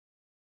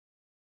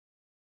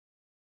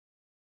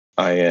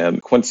I am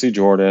Quincy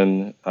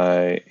Jordan.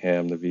 I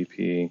am the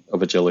VP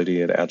of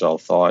Agility at Agile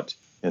Thought.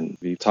 And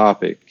the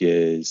topic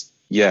is,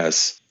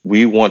 yes,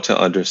 we want to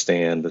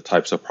understand the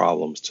types of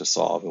problems to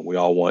solve, and we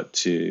all want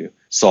to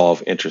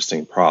solve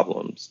interesting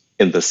problems.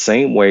 In the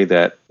same way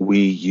that we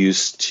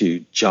used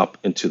to jump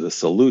into the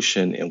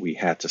solution and we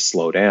had to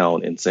slow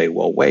down and say,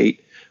 well,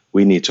 wait,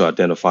 we need to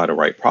identify the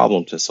right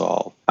problem to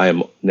solve. I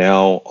am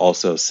now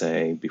also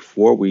saying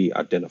before we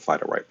identify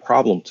the right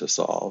problem to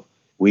solve,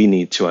 we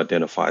need to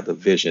identify the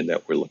vision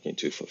that we're looking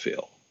to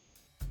fulfill.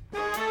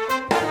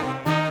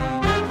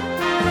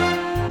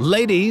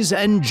 Ladies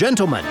and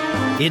gentlemen,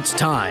 it's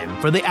time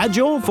for the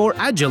Agile for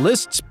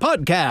Agilists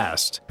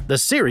podcast, the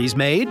series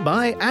made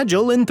by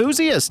Agile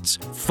enthusiasts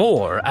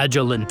for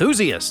Agile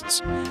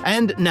enthusiasts.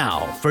 And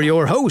now for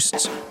your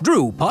hosts,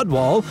 Drew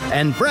Podwall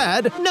and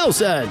Brad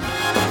Nelson.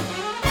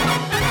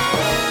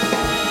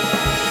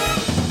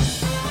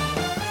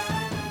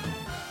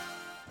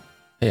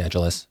 Hey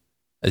Agilists.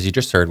 As you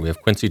just heard, we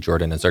have Quincy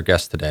Jordan as our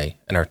guest today,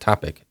 and our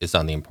topic is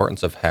on the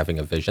importance of having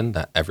a vision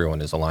that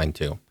everyone is aligned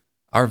to.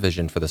 Our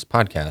vision for this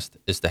podcast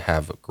is to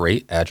have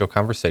great Agile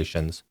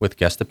conversations with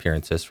guest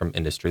appearances from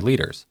industry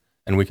leaders,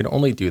 and we can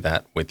only do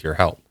that with your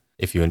help.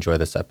 If you enjoy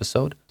this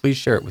episode, please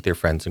share it with your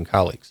friends and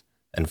colleagues,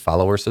 and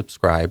follow or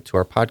subscribe to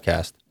our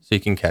podcast so you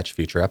can catch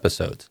future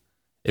episodes.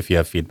 If you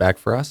have feedback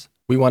for us,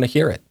 we want to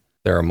hear it.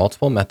 There are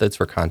multiple methods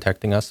for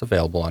contacting us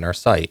available on our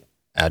site,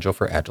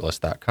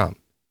 agileforagilists.com.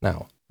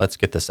 Now, let's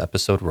get this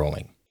episode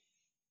rolling.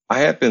 I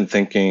had been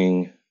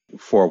thinking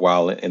for a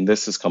while, and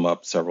this has come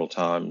up several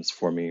times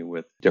for me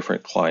with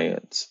different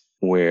clients,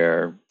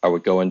 where I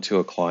would go into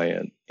a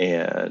client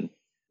and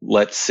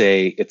let's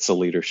say it's a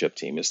leadership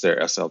team, it's their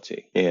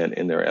SLT. And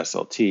in their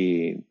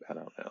SLT, I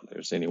don't know,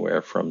 there's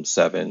anywhere from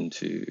 7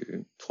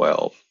 to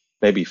 12,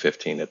 maybe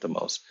 15 at the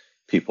most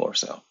people or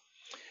so.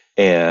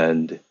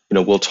 And,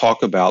 we'll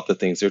talk about the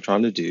things they're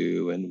trying to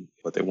do and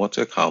what they want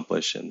to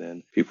accomplish. And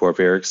then people are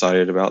very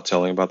excited about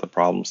telling about the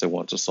problems they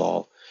want to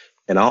solve.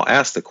 And I'll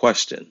ask the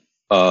question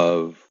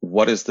of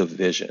what is the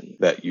vision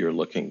that you're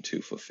looking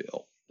to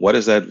fulfill? What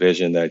is that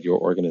vision that your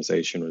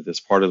organization or this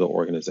part of the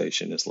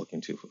organization is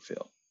looking to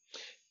fulfill?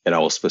 And I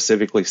will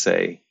specifically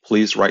say,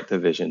 please write the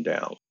vision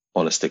down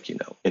on a sticky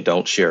note and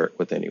don't share it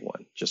with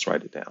anyone. Just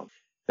write it down.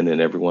 And then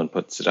everyone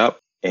puts it up.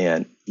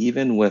 And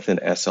even with an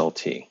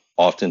SLT,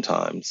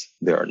 oftentimes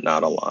they are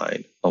not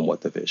aligned on what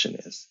the vision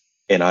is.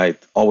 And I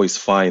always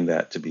find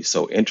that to be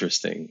so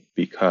interesting,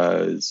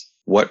 because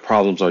what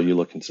problems are you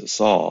looking to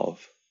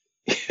solve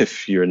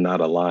if you're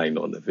not aligned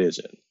on the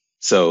vision?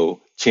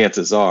 So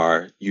chances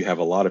are you have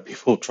a lot of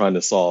people trying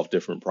to solve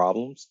different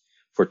problems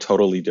for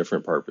totally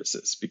different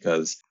purposes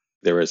because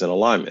there is an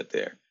alignment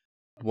there.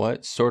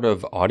 What sort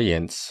of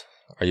audience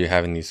are you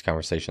having these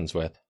conversations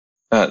with?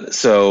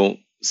 So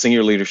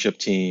senior leadership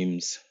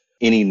teams,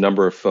 any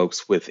number of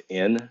folks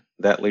within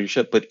that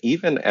leadership, but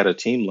even at a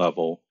team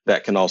level,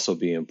 that can also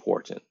be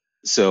important.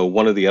 So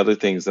one of the other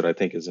things that I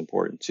think is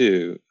important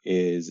too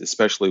is,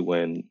 especially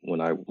when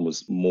I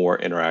was more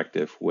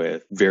interactive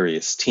with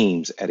various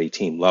teams at a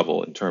team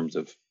level in terms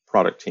of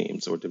product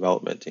teams or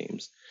development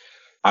teams,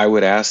 I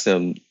would ask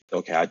them,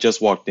 okay, I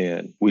just walked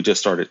in. We just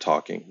started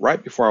talking.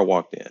 Right before I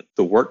walked in,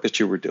 the work that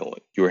you were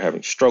doing, you were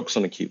having strokes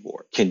on the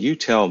keyboard. Can you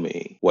tell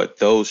me what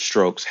those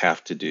strokes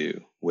have to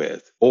do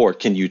with, or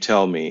can you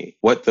tell me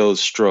what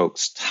those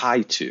strokes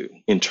tie to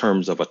in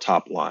terms of a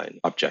top line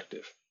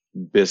objective,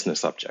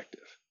 business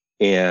objective?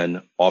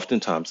 And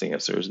oftentimes the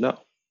answer is no.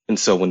 And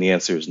so when the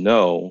answer is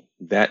no,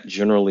 that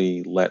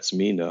generally lets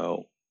me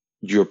know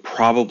you're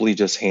probably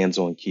just hands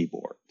on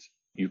keyboard.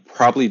 You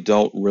probably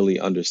don't really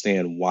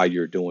understand why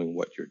you're doing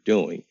what you're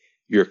doing.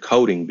 You're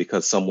coding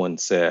because someone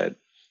said,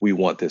 we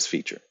want this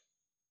feature.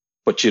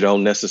 But you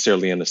don't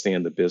necessarily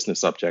understand the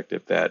business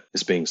objective that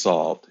is being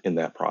solved in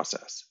that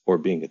process, or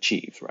being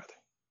achieved,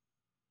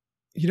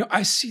 rather.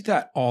 I see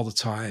that all the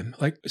time,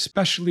 like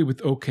especially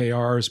with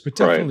OKRs, but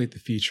definitely at the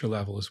feature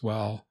level as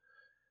well.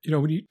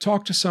 When you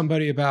talk to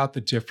somebody about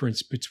the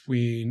difference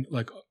between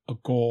like a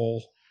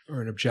goal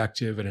or an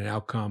objective and an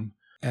outcome,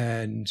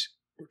 and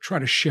try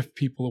to shift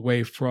people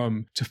away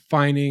from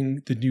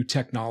defining the new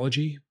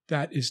technology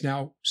that is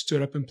now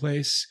stood up in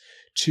place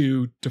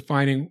to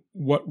defining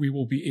what we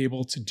will be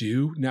able to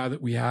do now that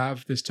we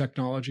have this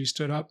technology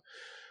stood up.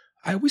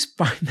 I always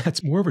find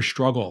that's more of a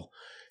struggle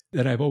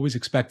than I've always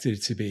expected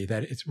it to be,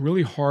 that it's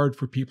really hard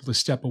for people to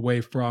step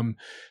away from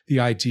the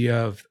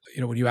idea of,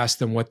 when you ask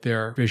them what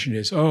their vision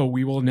is,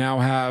 we will now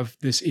have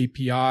this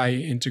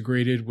API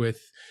integrated with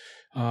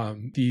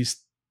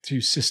these two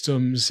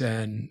systems,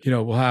 and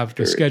we'll have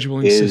the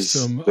scheduling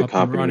system up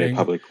and running,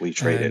 publicly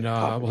traded,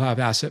 and we'll have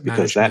asset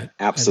because management.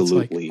 That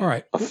absolutely all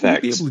right,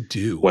 affects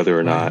whether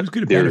or not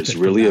there is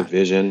really a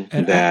vision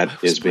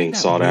that is being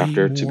sought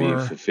after to be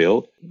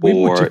fulfilled,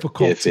 or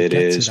if it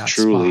is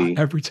truly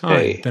every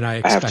time that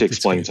I have to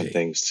explain some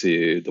things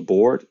to the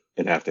board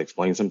and have to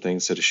explain some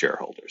things to the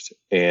shareholders,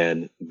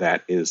 and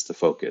that is the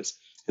focus.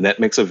 And that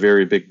makes a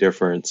very big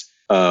difference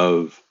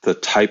of the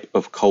type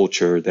of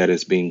culture that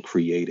is being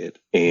created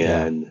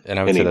And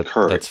I would and say that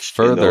that's encouraged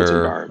in those further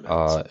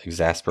environments. And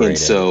exasperated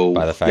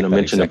by so, the fact that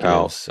mention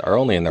about executives are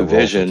only in the their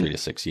role for 3 vision, to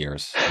 6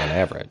 years on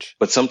average.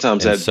 but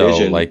sometimes And that so,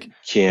 vision like,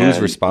 who's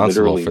can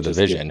responsible literally for the just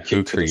get vision?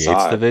 Who kicked to the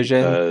creates the side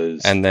vision?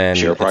 because And then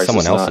share it's price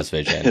someone is not, else's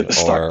vision, the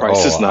stock or,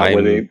 price is oh, not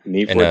where I'm they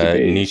need in for it to a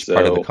be. niche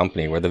part of the So,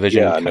 company where the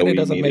vision yeah, I know kind of we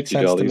doesn't make needed you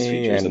to do sense all to these me.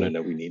 features, and I And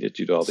know we needed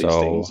you to do all these so,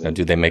 things, and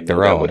do they I make know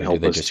their that own, would or do help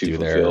they us just to do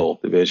their, fulfill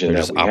the vision they're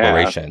that just we have.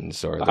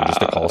 operations, or they're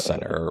just a call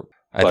center?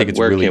 I think But it's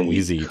where really can we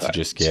easy to cut?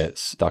 just get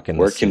stuck in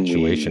Where this can we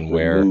situation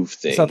where remove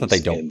it's not that they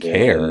things, don't and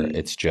care, then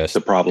it's just,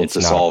 the problem it's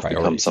to not a solve priority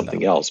becomes to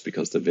something them. else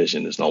because the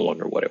vision is no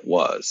longer what it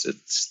was.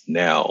 It's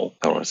now,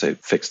 I don't want to say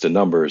fixed to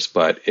numbers,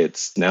 but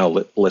it's now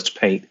let's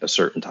paint a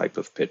certain type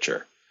of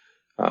picture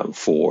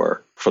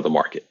for the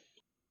market.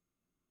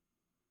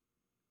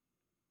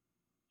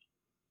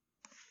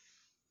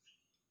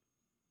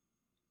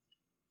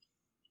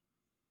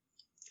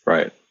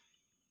 Right.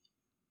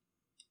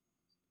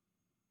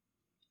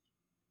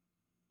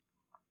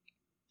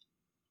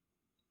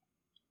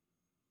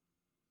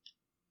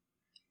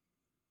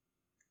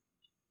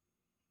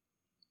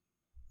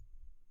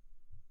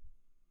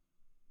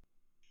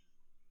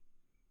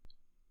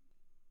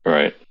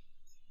 Right.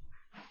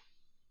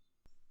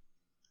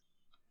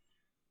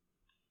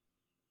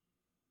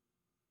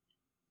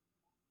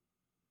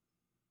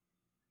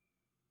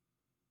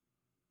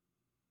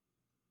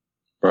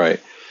 Right.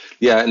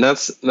 Yeah, and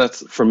that's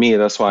for me,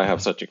 that's why I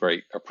have such a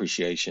great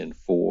appreciation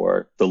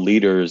for the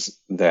leaders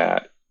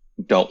that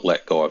don't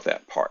let go of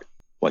that part.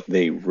 Like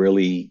they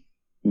really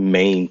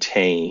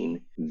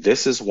maintain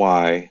this is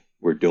why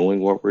we're doing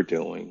what we're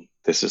doing.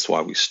 This is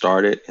why we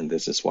started and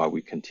this is why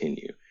we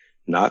continue.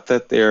 Not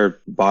that they're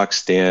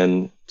boxed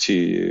in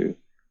to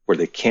where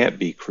they can't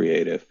be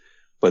creative,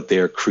 but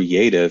they're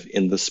creative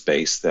in the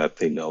space that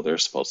they know they're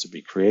supposed to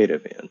be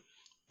creative in.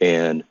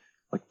 And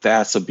like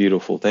that's a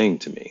beautiful thing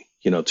to me,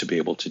 to be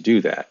able to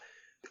do that.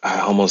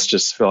 I almost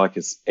just feel like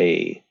it's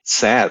a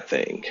sad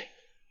thing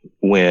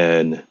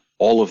when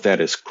all of that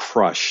is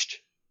crushed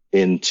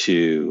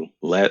into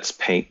let's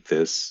paint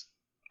this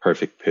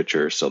perfect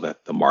picture so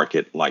that the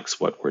market likes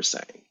what we're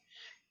saying.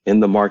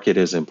 And the market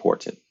is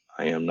important.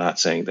 I am not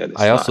saying that it's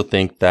I also not,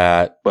 think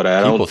that but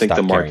I people don't think the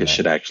stop caring market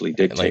should then. actually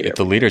Like, dictate if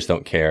the everything. leaders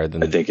don't care, I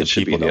then think the it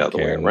should be people the don't other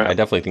way care. And I around.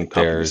 definitely The think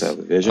companies there's, have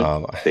a vision.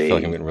 I feel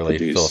like I'm They getting really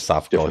produce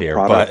philosophical different here,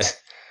 products.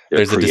 but They're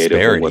there's a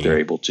creative in what they're disparity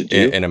able to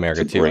do in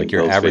America to too. Like, bring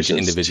your those average visions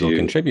individual to the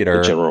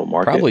contributor general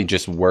market. probably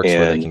just works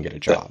where they can And get a the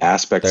job.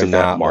 aspects They're of that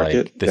not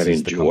market like, this that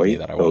is the company enjoy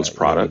that I want those to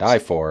really die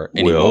products for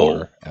will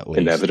anymore, at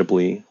least.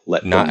 inevitably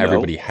let Not them know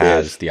everybody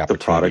has if the the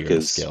opportunity product or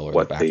the is skill or the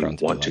what they background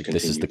to be want to like,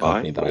 this is continue the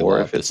company buying that I or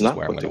love. if This it's is not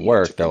where I'm what going they to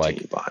want to work. They're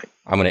continue like, buying.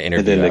 I'm going to And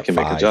interview then they at can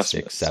make 5, 6,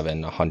 adjustments.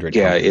 7, 100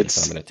 Yeah, companies,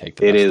 and I'm going to take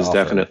the it best is offer.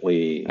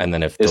 definitely, And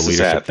then if the it's a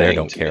sad leadership there thing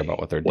don't to care about me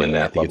what they're when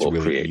doing, I that think it's level of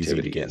really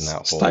easy to creativity get in is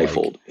that whole, like,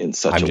 stifled in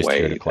such I'm a just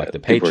here to way collect a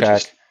that people are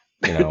paycheck. just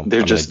I'm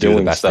they're going to just do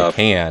the doing best I stuff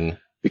can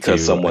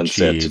because to someone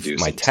said to achieve do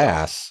my some stuff.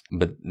 tasks,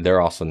 but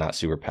they're also not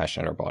super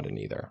passionate or bought in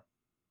either.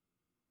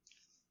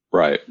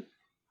 Right.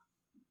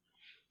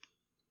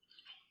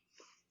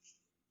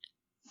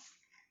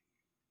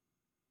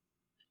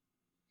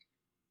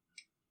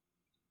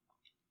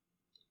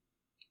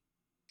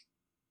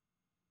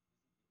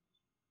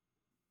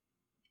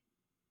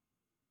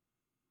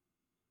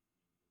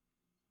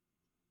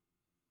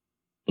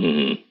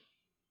 Hmm.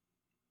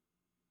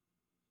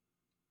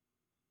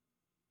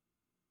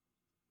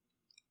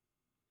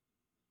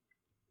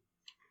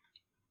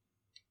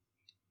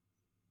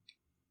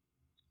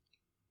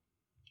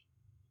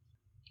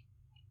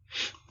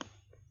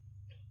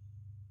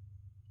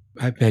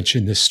 I've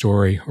mentioned this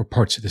story or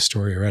parts of the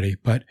story already,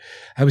 but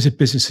I was at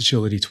Business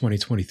Agility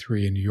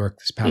 2023 in New York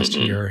this past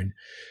Hmm. year, and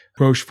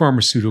Roche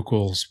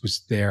Pharmaceuticals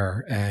was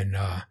there, and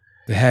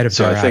the head of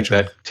So their I think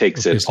Agile that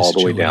takes or it all Business the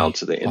way down Agility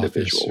to the office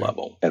individual or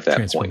level at that point.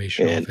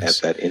 transformation And at office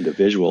that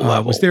individual was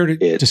level, there to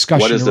it's what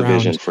discussion is the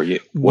vision around for you?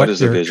 What what is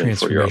the their vision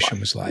for your transformation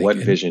life? was like. What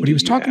And vision what do he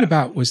was you talking have?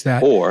 about was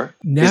that Or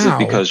is it now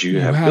because you you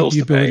have have bills the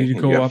to pay ability to and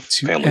you go have up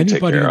to family to take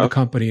anybody care in the of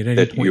company at any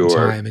that point in you're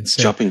time and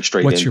say, jumping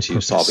straight what's your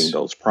into solving purpose?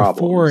 those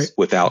Before problems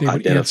without they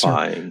would answer,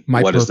 identifying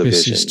my what is the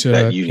purpose is vision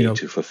that to, you need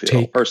to fulfill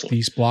take personally?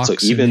 these So blocks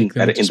and make even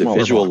them at an into smaller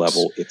individual blocks.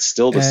 level, it's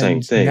still the same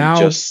And thing, now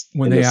just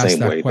when in they the ask same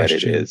that way that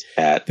it question, is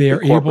at they the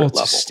are able corporate to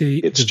level.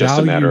 state It's the just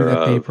a value matter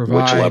that they of which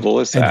provide level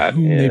it's and at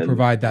whom they and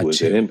provide who that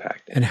is it to,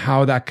 impacting. and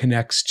how that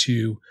connects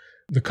to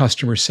the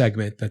customer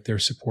segment that they're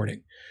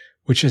supporting,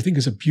 which I think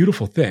is a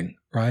beautiful thing,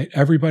 right?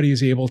 Everybody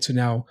is able to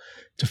now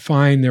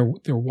define their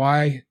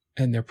why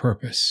and their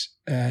purpose.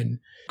 And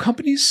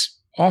companies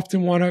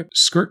often want to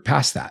skirt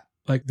past that.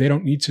 Like they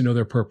don't need to know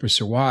their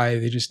purpose or why.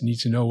 They just need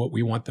to know what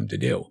we want them to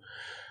do.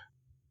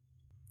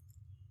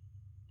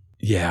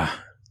 Yeah.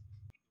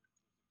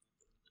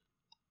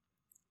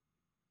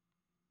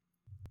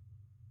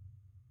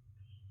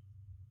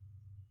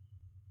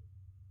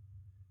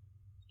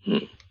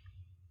 Hmm.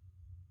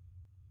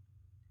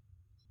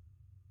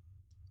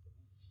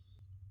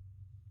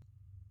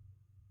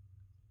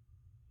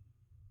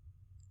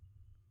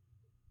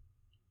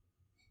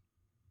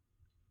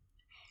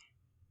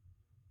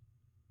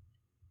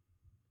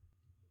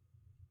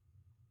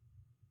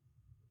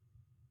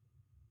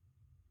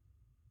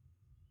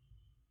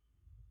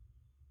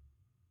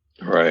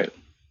 Right.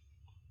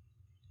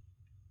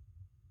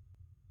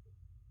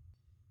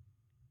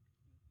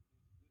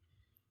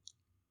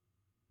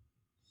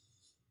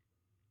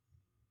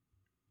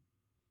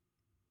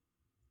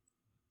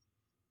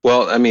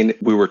 Well, I mean,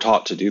 we were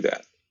taught to do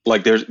that.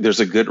 Like there's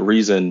a good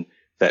reason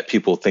that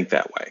people think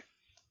that way.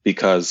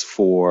 Because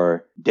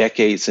for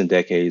decades and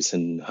decades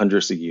and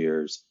hundreds of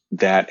years,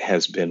 that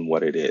has been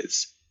what it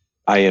is.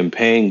 I am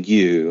paying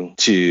you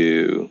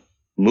to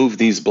move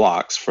these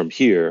blocks from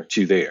here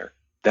to there.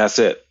 That's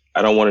it.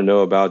 I don't want to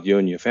know about you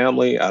and your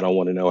family. I don't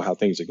want to know how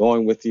things are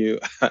going with you.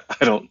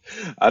 I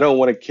don't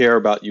want to care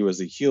about you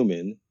as a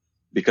human,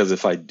 because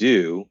if I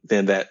do,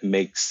 then that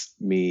makes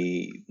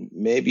me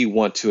maybe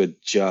want to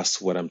adjust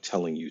what I'm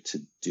telling you to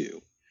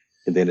do.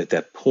 And then at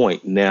that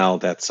point, now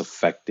that's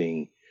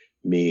affecting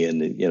me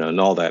and, and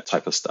all that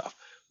type of stuff.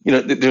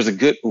 There's a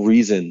good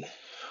reason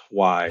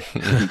why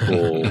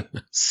people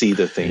see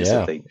the things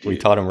that they do. We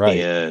taught them right.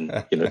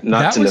 And,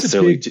 not to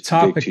necessarily dig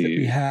too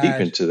deep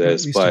into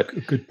this, but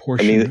a good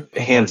portion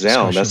hands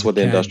down, that's what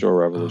the Industrial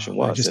Revolution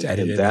was. I just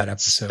edited that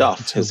episode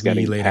stuff is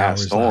getting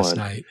passed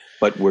on.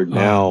 But we're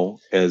now,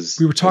 as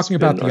we were talking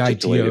about the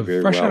idea of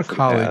very fresh well out of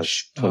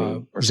college,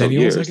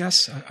 years, I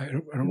guess. I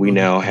don't we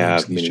know now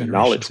have many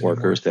knowledge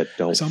workers that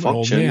don't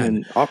function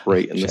and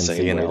operate in the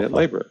same way that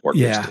labor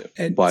workers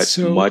do. But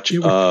so much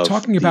of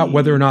talking about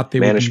whether or not they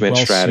would be management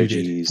well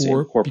strategies for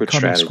and corporate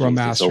becoming strategies Scrum and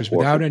so Masters forth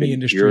without have any been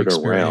industry geared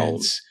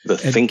experience. around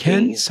the And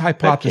thinking Ken's that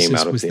hypothesis came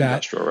out of was the that,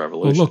 Industrial well,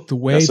 Revolution. look, the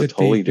way That's a that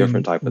totally they've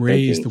different been type of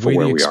raised, thinking the for way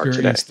where they we are today.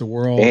 experience the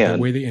world, And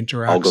the way they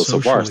interact I'll go so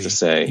far as socially, to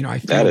say I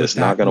feel that is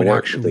not going to would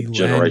work with the actually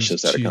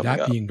generations that are lend to coming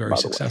that up, being very by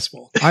the way.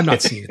 successful. I'm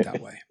not seeing it that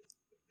way.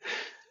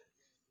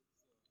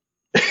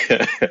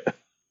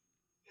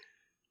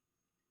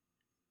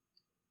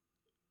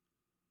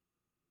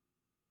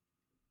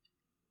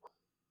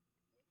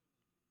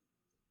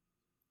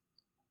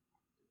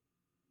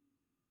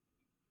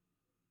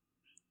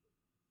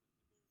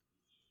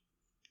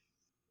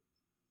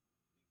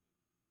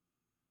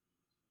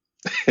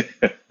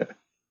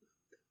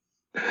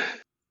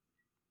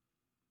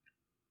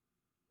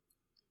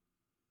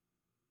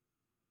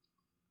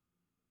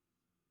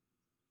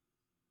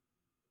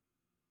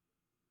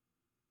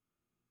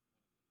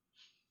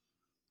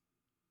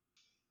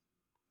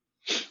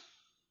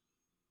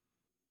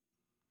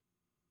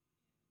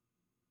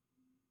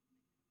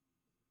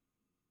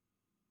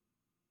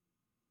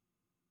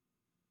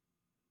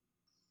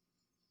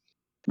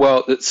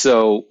 Well,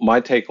 so my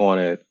take on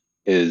it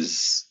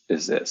is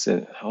this,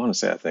 and I want to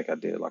say I think I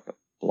did like a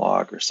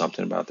blog or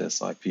something about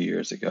this like a few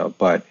years ago,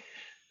 but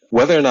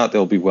whether or not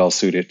they'll be well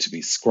suited to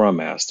be Scrum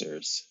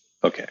Masters,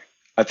 okay,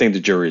 I think the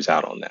jury's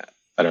out on that.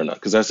 I don't know,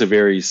 because that's a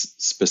very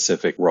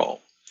specific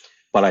role.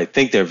 But I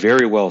think they're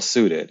very well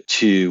suited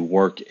to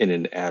work in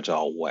an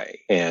agile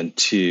way and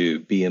to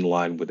be in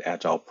line with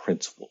agile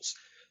principles.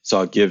 So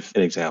I'll give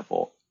an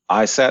example.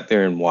 I sat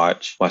there and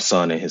watched my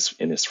son and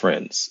his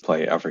friends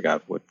play. I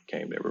forgot what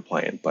game they were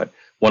playing, but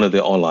one of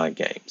the online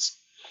games.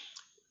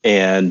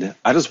 And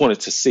I just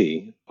wanted to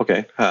see,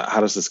 okay, how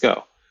does this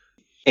go?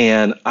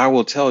 And I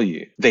will tell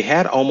you, they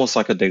had almost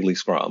like a daily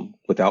scrum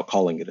without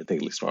calling it a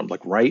daily scrum.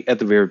 Like right at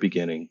the very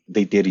beginning,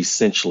 they did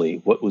essentially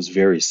what was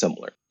very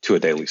similar to a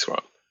daily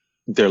scrum.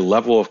 Their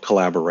level of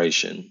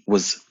collaboration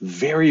was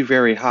very,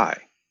 very high.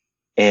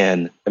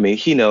 And I mean,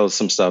 he knows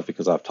some stuff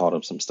because I've taught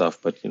him some stuff,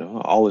 but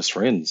all his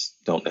friends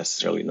don't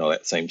necessarily know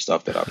that same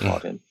stuff that I've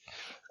taught him.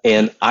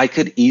 And I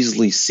could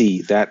easily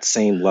see that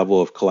same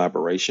level of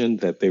collaboration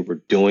that they were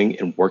doing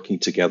and working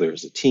together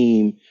as a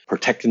team,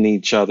 protecting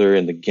each other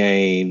in the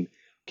game,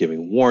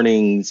 giving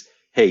warnings.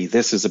 Hey,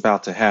 this is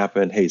about to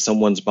happen. Hey,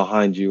 someone's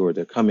behind you or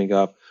they're coming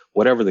up,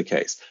 whatever the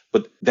case.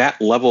 But that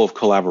level of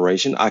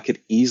collaboration, I could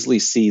easily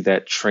see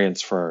that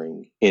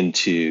transferring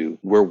into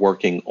we're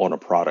working on a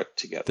product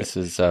together. This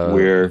is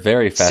we're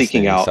very fascinating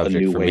seeking out a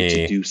subject new for way me.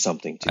 to do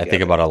something together. I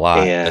think about a lot,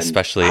 and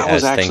especially I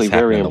was as actually things happen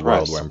very in the world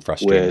impressed where I'm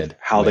frustrated with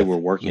how they were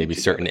working maybe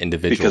together. certain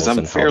individuals Because I'm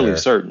and how fairly they're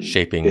certain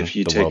shaping if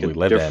you the take world a we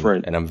live in.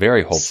 different And I'm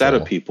very hopeful set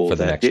of people for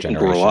the that next didn't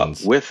grow up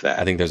generations. with that,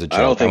 I think there's a joke.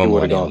 I don't think I'm it a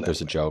would have millennial. gone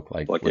There's a that way. joke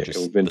like Like we're it just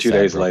would been the 2 sad,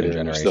 days broken later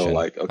and you're still generation.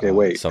 like, okay,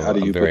 wait, So how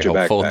do you I'm very put your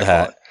hopeful backpack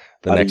that on?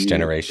 the How do next you-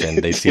 generation,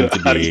 they seem to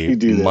how do be you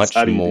do this? much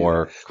How do you do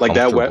more that? Like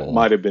that comfortable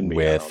might have been me. I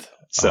don't know. with,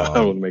 So I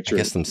want to make sure I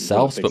guess one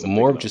themselves, of the but things I'm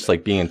more of thinking just on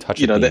like being in touch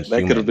there. with being that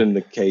could have human. been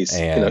the case,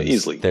 And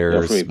easily.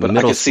 there's For me. But I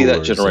middle could see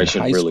that schoolers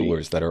generation and high really,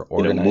 schoolers that are moving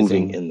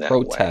organizing in that way.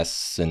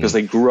 protests and Because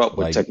they grew up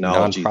with like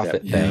technology nonprofit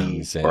that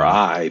things or and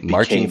I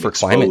marching became for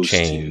climate exposed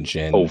change. to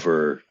And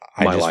over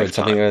I my just read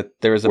something lifetime.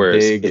 that there was a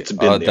Whereas big it's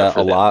been there that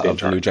for a them lot the of the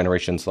entire new time.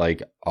 generations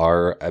like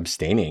are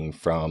abstaining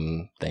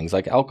from things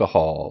like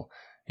alcohol,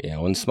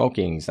 and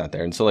smoking's not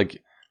there. And so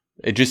like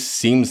it just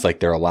seems like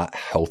they're a lot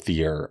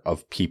healthier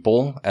of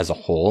people as a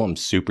whole. I'm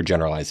super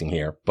generalizing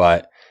here,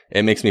 but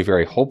it makes me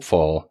very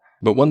hopeful.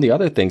 But one of the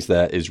other things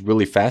that is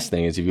really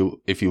fascinating is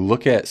if you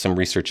look at some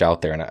research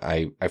out there, and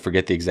I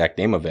forget the exact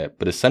name of it,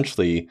 but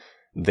essentially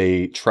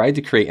they tried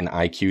to create an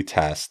IQ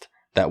test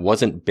that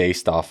wasn't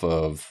based off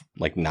of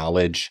like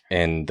knowledge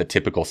in the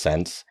typical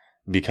sense.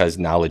 because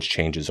knowledge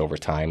changes over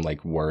time,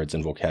 like words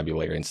and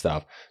vocabulary and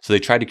stuff. So they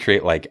try to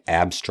create like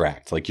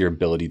abstract, like your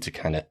ability to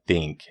kind of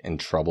think and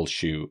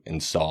troubleshoot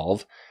and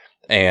solve.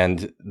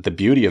 And the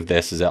beauty of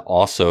this is that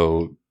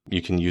also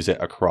you can use it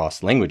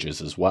across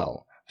languages as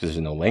well, because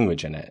there's no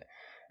language in it.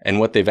 And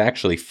what they've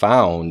actually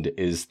found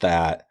is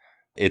that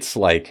it's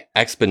like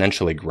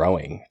exponentially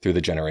growing through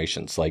the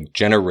generations. Like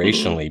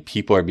generationally,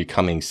 people are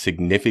becoming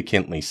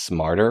significantly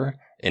smarter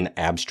in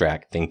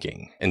abstract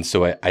thinking. And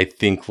so I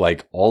think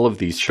like all of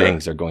these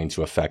things are going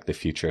to affect the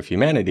future of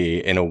humanity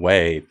in a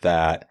way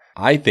that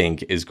I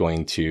think is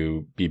going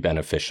to be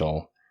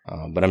beneficial.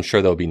 But I'm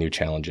sure there'll be new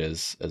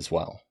challenges as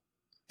well.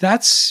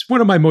 That's one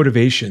of my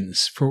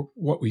motivations for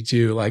what we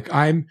do. Like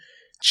I'm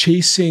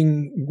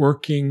chasing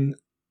working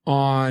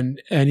on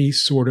any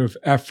sort of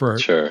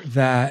effort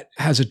that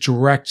has a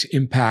direct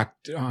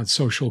impact on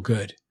social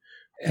good.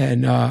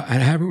 And I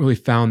haven't really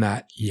found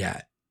that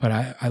yet, but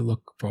I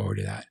look forward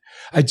to that.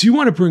 I do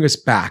want to bring us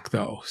back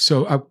though.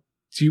 So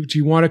do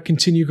you want to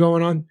continue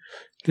going on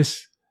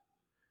this?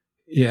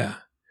 Yeah.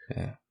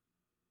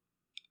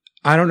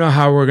 I don't know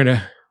how we're going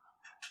to.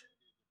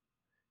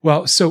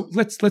 Well, so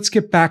let's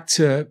get back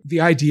to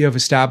the idea of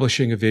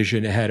establishing a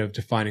vision ahead of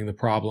defining the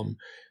problem.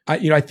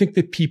 I think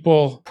that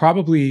people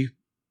probably,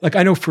 like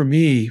I know for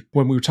me,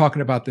 when we were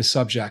talking about this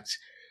subject,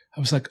 I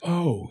was like,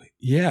 oh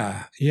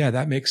yeah,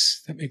 that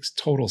makes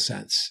total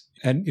sense.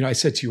 And I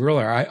said to you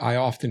earlier, I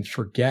often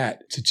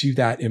forget to do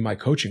that in my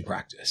coaching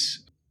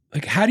practice.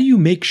 Like, how do you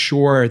make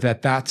sure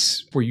that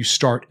that's where you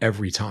start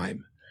every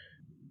time?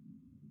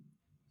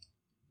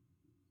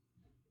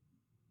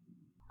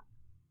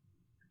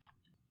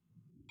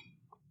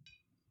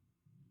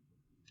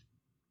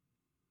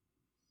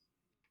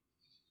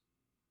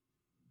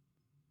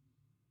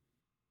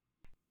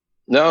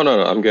 No,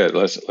 I'm good.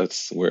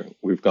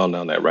 We've gone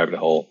down that rabbit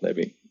hole.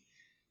 Maybe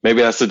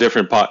that's a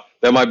different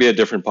that might be a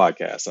different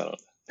podcast. I don't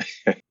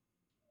know.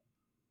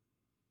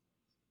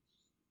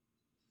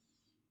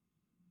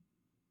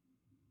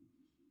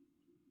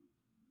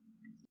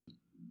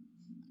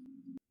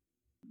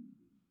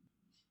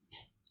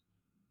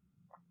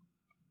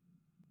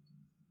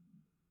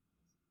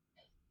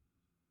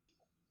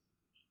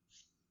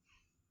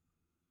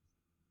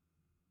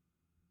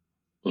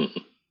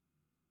 Mhm.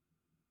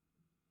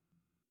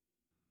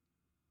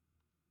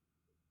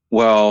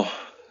 Well,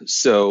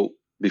 so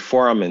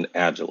before I'm an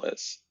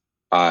agilist,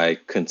 I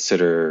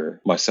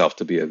consider myself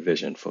to be a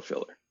vision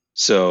fulfiller.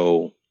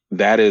 So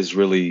that is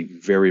really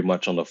very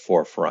much on the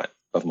forefront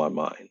of my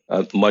mind,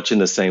 much in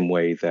the same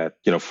way that,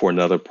 for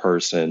another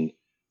person,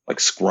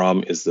 like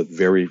Scrum is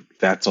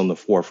that's on the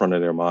forefront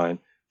of their mind.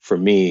 For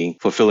me,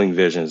 fulfilling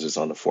visions is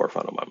on the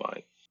forefront of my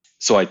mind.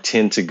 So I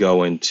tend to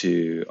go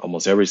into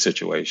almost every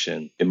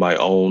situation in my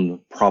own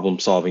problem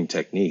solving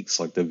techniques.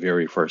 Like the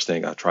very first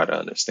thing I try to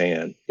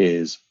understand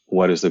is,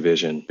 what is the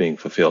vision being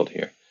fulfilled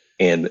here?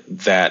 And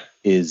that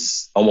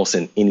is almost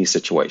in any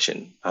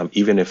situation,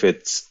 even if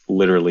it's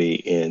literally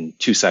in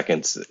 2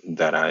 seconds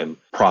that I'm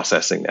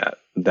processing that.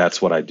 That's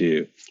what I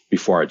do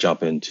before I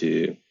jump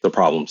into the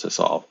problems to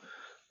solve.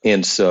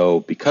 And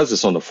so because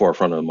it's on the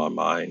forefront of my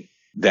mind,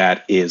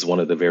 that is one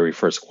of the very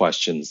first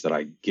questions that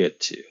I get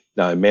to.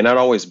 Now, it may not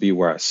always be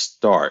where I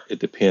start. It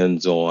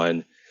depends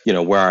on,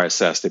 where I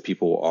assess that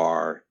people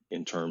are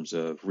in terms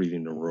of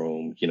reading the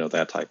room,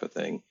 that type of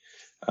thing.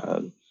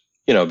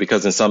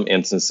 Because in some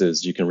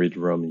instances you can read the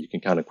room and you can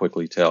kind of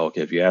quickly tell,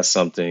 okay, if you ask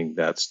something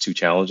that's too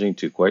challenging,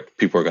 too quick,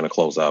 people are going to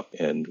close up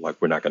and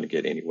we're not going to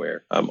get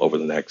anywhere over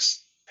the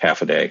next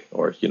half a day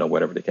or,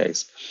 whatever the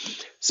case.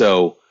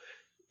 So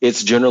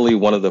it's generally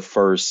one of the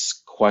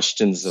first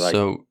questions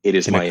that it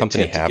is my intent to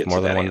get to that answer. Can a company have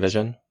more than one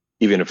vision?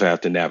 Even if I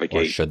have to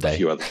navigate a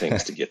few other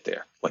things to get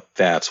there. Like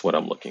that's what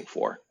I'm looking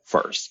for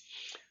first.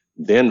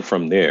 Then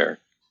from there,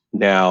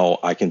 now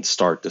I can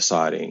start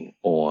deciding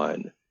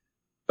on,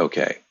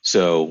 okay,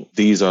 so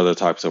these are the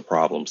types of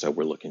problems that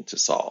we're looking to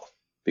solve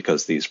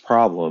because these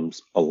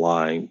problems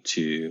align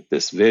to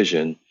this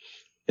vision.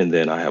 And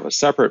then I have a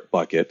separate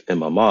bucket in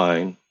my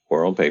mind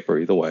or on paper,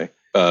 either way,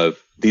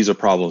 of these are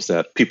problems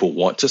that people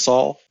want to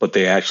solve, but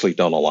they actually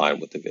don't align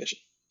with the vision.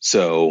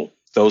 So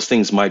those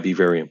things might be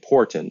very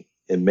important,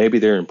 and maybe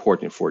they're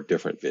important for a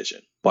different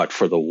vision. But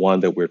for the one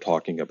that we're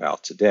talking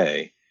about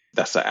today,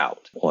 that's the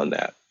out on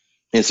that.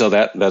 And so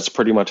that's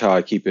pretty much how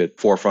I keep it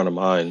forefront of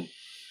mind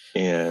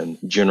and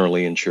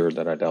generally ensure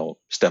that I don't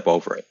step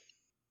over it.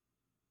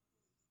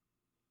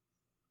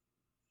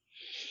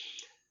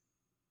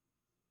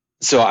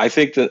 So I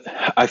think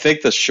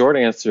the short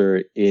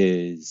answer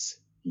is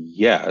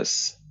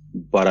yes,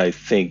 but I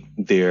think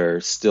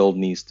there still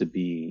needs to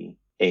be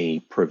a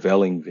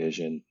prevailing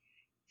vision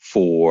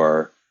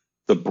for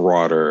the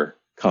broader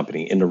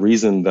company. And the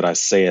reason that I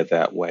say it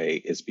that way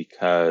is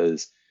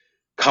because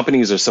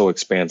companies are so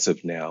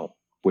expansive now,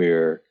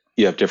 where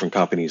you have different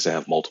companies that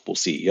have multiple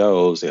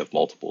CEOs, they have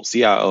multiple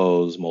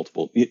CIOs,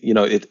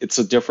 it's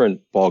a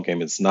different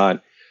ballgame. It's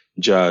not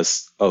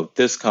just,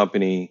 this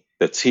company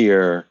that's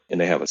here and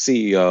they have a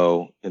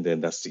CEO and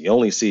then that's the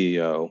only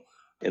CEO.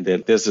 And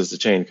then this is the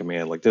chain of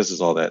command. Like this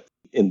is all that.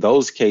 in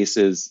those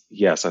cases,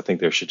 yes, I think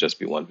there should just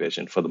be one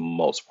vision for the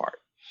most part.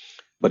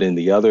 But in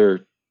the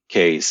other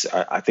case,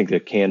 I think there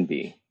can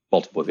be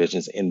multiple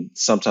visions. And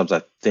sometimes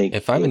I think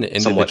if I'm an it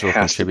somewhat individual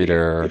has to be.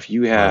 contributor If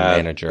you or a have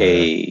manager,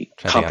 a trying to think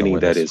how to company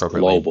word that this is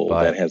appropriately, global,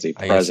 but that has a I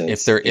guess if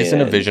presence there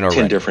isn't a vision in 10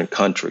 already, different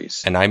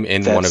countries, and I'm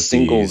in that one of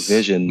single these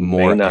vision may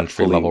more not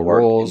entry fully level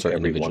work in roles or every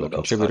one individual of those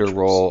contributor countries.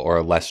 role or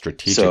a less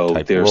strategic So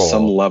type there's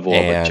some role, level of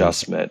and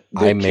adjustment.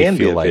 I There may can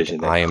be feel a like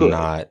vision I that am could,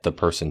 not the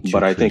person to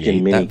but I think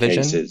in create that many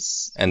vision,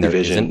 cases, and the there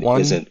isn't vision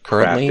one isn't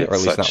currently, or crafted at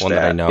least not such one that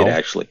I that it know.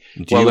 actually,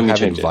 Do well, you let me have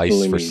change it. advice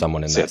Let for me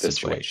someone in say that it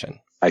this way. situation?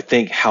 I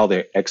think how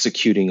they're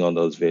executing on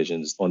those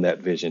visions, on that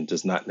vision,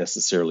 does not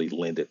necessarily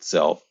lend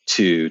itself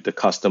to the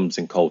customs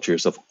and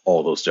cultures of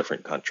all those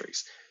different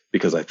countries,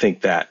 because I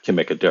think that can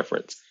make a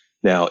difference.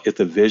 Now, if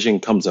the vision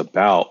comes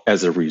about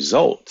as a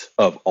result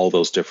of all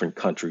those different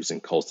countries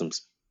and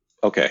customs,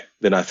 okay,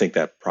 then I think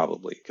that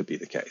probably could be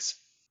the case.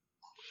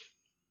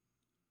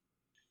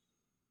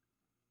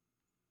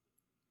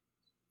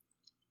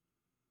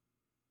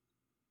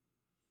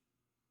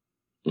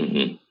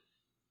 Hmm.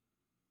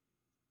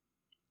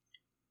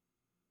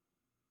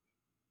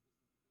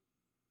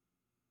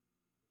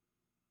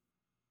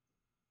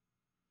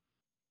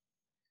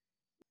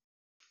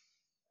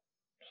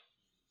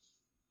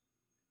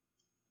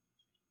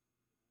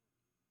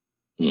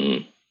 Hmm.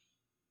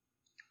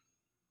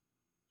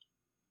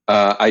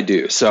 I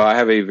do. So I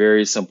have a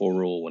very simple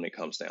rule when it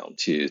comes down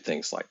to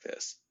things like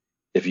this.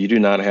 If you do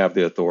not have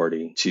the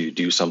authority to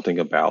do something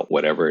about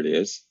whatever it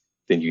is,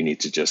 then you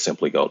need to just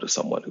simply go to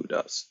someone who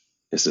does.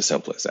 It's as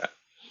simple as that.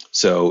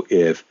 So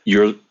if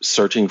you're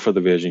searching for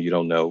the vision, you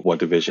don't know what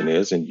the vision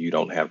is, and you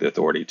don't have the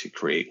authority to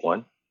create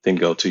one, then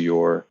go to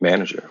your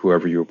manager,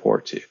 whoever you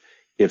report to.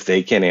 If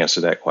they can't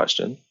answer that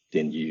question,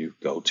 then you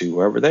go to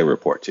whoever they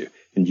report to,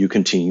 and you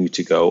continue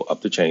to go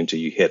up the chain till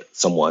you hit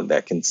someone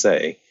that can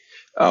say,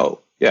 oh,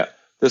 yeah,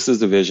 this is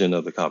the vision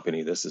of the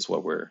company. This is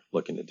what we're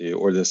looking to do,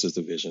 or this is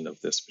the vision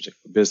of this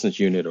particular business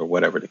unit, or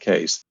whatever the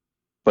case.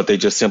 But they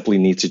just simply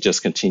need to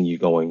just continue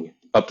going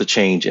up the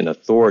chain in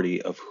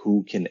authority of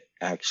who can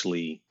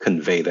actually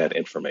convey that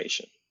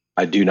information.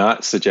 I do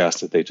not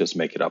suggest that they just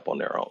make it up on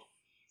their own.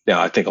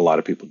 Now, I think a lot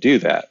of people do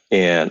that.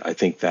 And I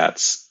think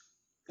that's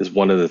is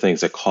one of the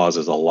things that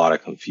causes a lot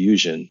of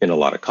confusion in a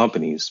lot of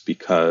companies,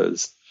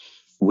 because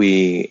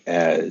we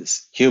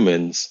as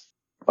humans,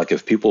 like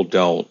if people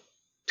don't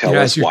tell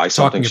As us you're why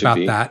something talking should about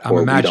be, that, I'm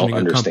or we don't imagining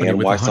a company understand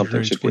with why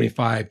something should be,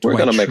 125 we're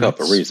going Dwight to make up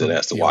a Schrutes reason from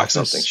as to The why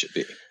something Office, should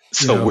be.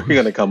 So we're who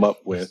going to come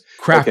up with,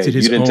 okay, crafted you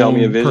his didn't tell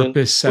me a own vision.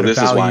 purpose, set Well, of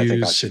this is why I think I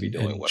values, should be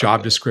doing and what I'm job doing.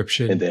 And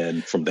description.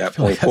 then from I that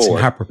feel like point that's an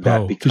forward, that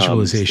apropos becomes their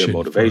visualization for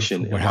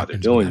motivation what and why they're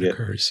happens when doing that it.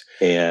 occurs.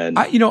 And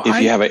if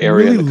you have I'm an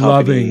area in really the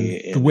loving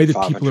company the and way there's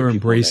that people 500 are people in that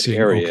embracing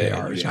area,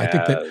 and you OKRs. I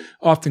think that have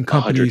often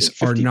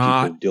companies are 150 people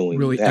not doing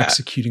really that,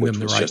 executing them which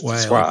the was right just way.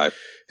 Like, described,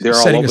 they're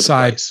all setting over the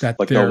aside place. that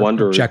Like, no their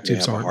wonder they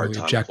objectives have a aren't hard really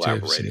time objectives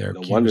and collaborating. their No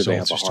key wonder they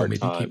have results a are still hard maybe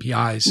time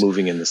KPIs.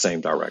 moving in the same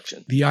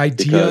direction, The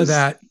idea because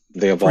that,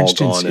 they have for all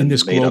instance, gone in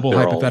this and made up global their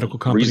own hypothetical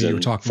company you were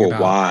reason talking for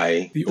about,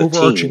 why the the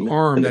overarching team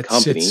arm and the that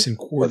sits company and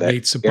or that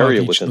coordinates above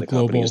area each of within the the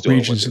company is global doing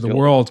what regions they're of the doing,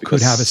 world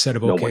could have a because set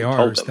of no one told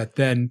OKRs them. that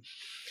then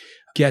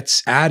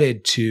gets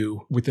added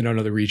to within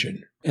another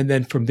region. And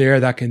then from there,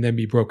 that can then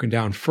be broken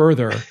down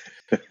further.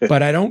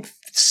 But I don't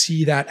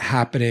see that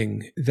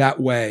happening that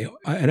way.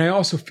 And I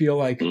also feel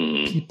like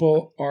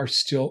people are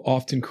still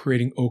often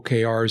creating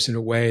OKRs in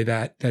a way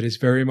that is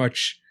very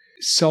much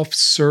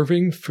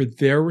self-serving for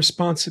their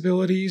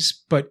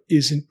responsibilities, but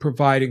isn't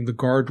providing the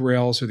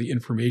guardrails or the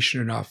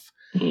information enough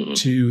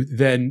to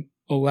then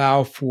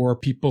allow for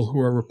people who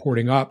are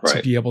reporting up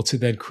to be able to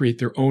then create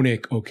their own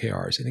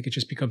OKRs. I think it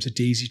just becomes a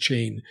daisy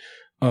chain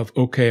of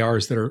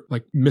OKRs that are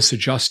like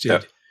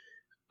misadjusted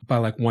by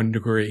like 1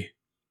 degree.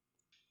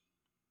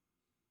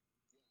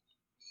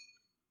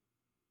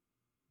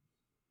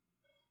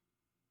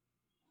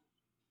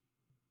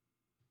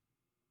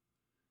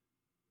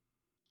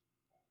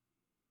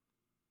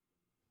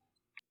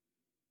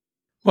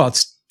 Well,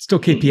 it's still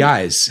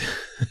KPIs.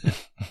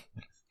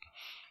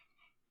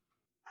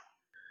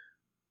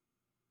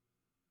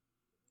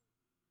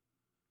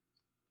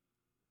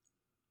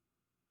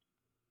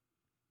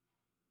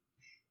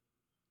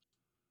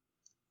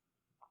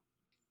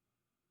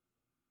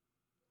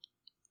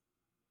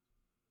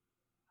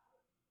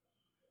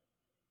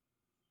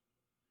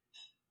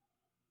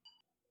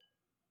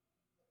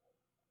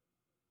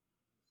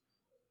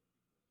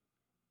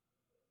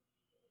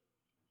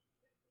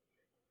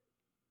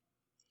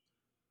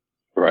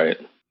 Right,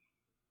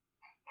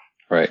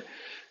 right.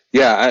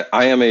 Yeah,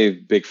 I am a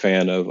big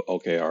fan of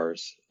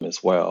OKRs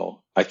as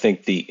well. I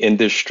think the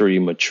industry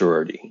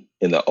maturity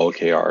in the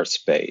OKR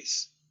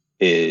space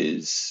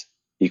is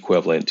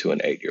equivalent to an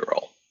 8-year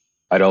old.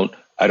 I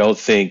don't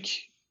think,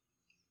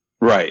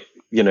 right.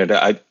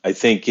 I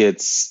think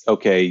it's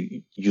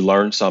okay. You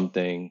learn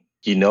something,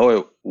 you know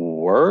it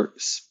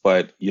works,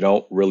 but you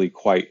don't really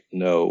quite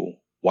know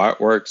why it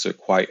works or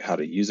quite how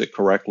to use it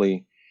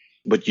correctly,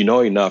 but you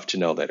know enough to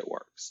know that it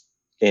works.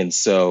 And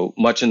so,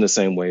 much in the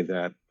same way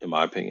that, in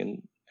my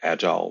opinion,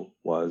 Agile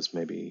was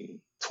maybe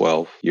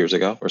 12 years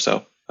ago or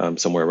so,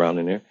 somewhere around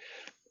in there.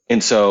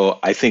 And so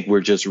I think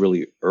we're just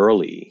really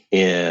early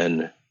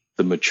in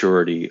the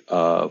maturity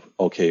of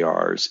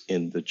OKRs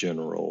in the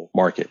general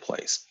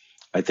marketplace.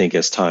 I think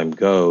as time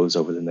goes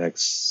over the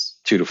next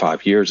 2 to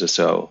 5 years or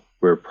so,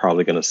 we're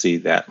probably going to see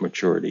that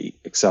maturity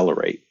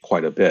accelerate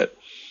quite a bit.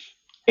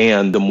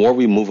 And the more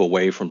we move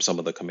away from some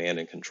of the command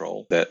and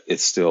control that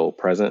is still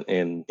present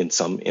and in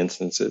some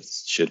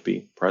instances should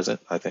be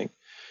present, I think.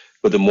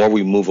 But the more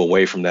we move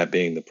away from that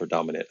being the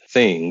predominant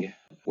thing,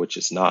 which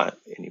is not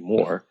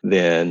anymore,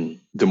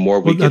 then the more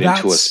we get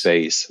into a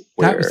space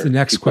where that was the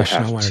next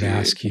question I wanted to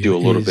ask you. Do a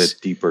little bit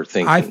deeper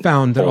thinking. I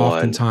found that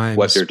oftentimes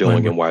what they're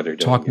doing and why they're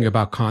doing talking it.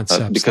 about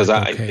concepts because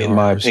like OKRs, in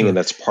my opinion,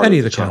 that's part any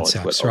of the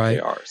concepts, challenge with right?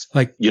 OKRs.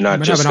 Like you're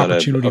not just going to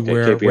KPIs,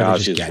 where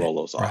they just roll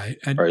those off. Right?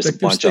 And or it's like, a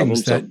bunch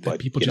of them, that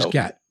people just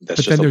get.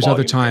 But then there's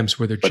other times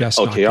where they're just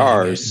not getting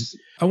it.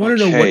 I want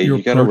to know what your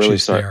approach really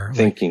is start there.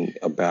 thinking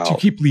about, to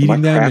keep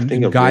leading them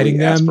and guiding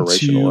them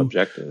to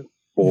objective,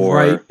 or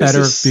write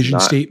better vision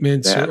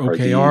statements or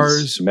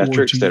OKRs,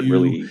 metrics that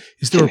really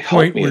is there a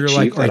point where you're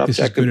like, all right, this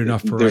is good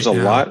enough for there's right a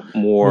now, lot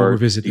more we'll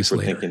revisit this deeper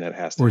later. thinking that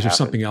has to or is there happen.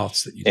 something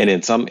else that you do? And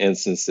in some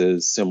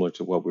instances, similar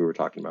to what we were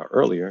talking about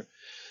earlier,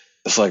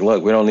 it's like,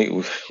 look, we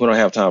don't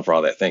have time for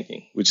all that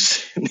thinking. We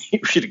just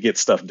need you to get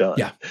stuff done.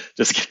 Yeah.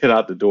 Just get it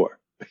out the door.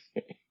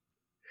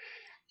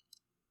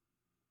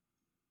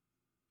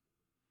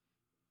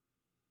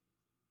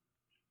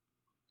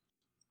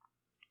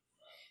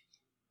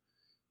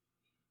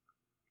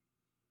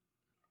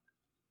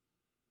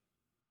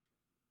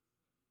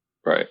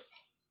 Right.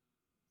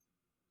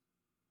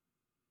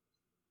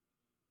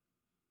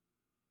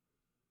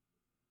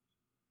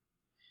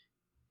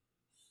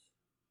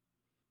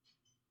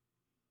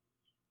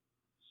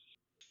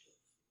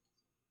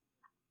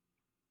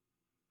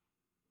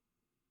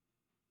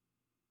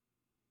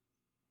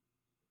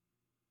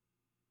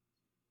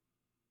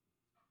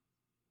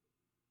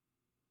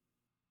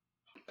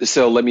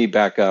 So let me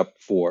back up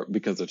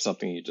because of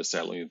something you just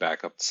said, let me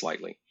back up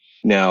slightly.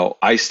 Now,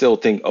 I still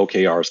think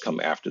OKRs come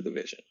after the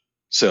vision.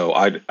 So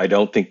I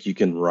don't think you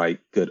can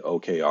write good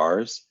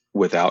OKRs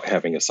without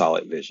having a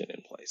solid vision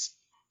in place.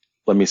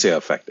 Let me say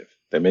effective.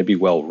 They may be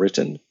well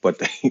written, but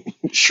they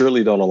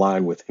surely don't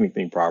align with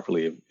anything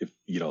properly if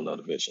you don't know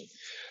the vision.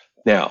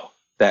 Now,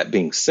 that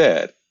being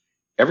said,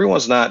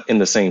 everyone's not in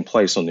the same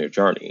place on their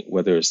journey,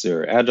 whether it's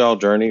their agile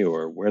journey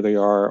or where they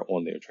are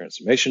on their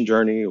transformation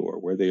journey or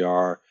where they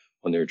are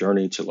on their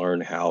journey to learn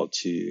how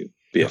to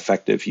be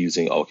effective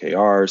using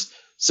OKRs.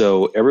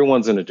 So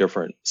everyone's in a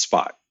different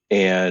spot.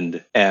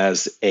 And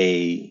as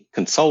a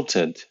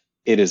consultant,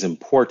 it is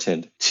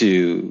important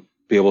to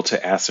be able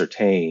to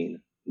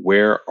ascertain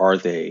where are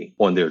they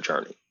on their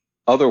journey.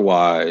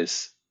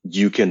 Otherwise,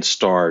 you can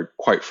start,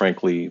 quite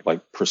frankly,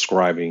 like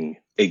prescribing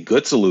a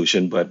good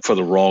solution, but for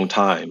the wrong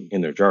time in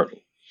their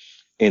journey.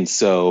 And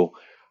so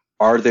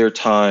are there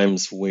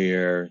times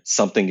where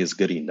something is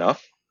good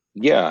enough?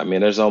 Yeah, I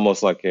mean, there's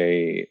almost like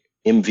a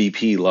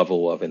MVP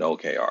level of an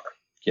OKR,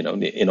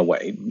 in a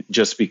way,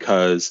 just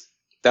because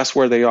that's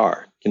where they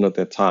are, at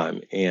that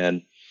time.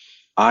 And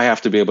I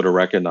have to be able to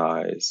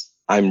recognize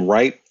I'm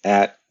right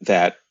at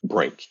that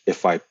brink.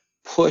 If I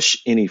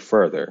push any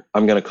further,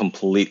 I'm going to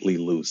completely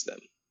lose them.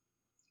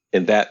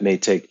 And that may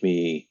take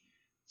me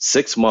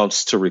 6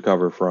 months to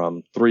recover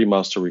from, 3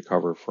 months to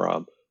recover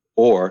from,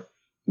 or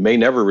may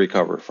never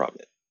recover from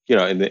it.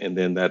 And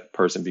then that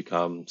person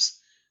becomes,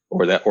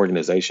 or that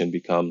organization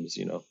becomes,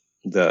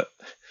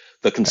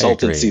 the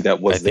consultancy that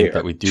was there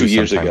that we do 2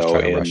 years sometimes ago.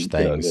 try to rush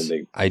things.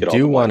 I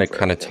do want to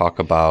kind of talk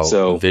about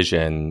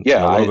vision in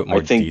a little bit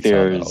more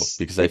detail, though,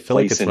 because I feel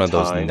like it's one of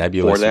those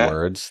nebulous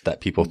words that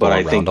people throw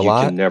around a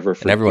lot, and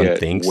everyone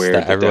thinks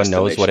that everyone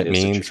knows what it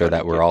means or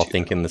that we're all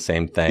thinking the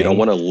same thing. You don't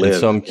want to live. And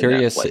so I'm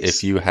curious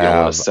if you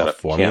have a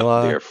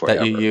formula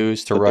that you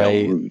use to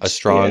write a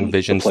strong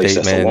vision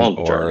statement,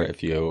 or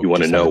if you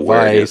want to know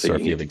where it is, or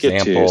if you have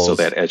examples, so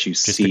that as you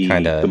see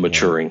the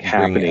maturing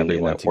happening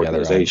in that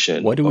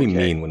organization, what do we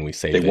mean when we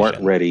say they vision?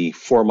 Weren't ready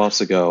 4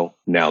 months ago.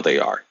 Now they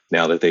are.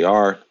 Now that they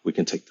are, we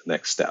can take the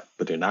next step.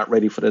 But they're not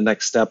ready for the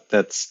next step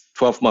that's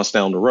 12 months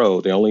down the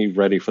road. They're only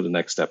ready for the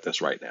next step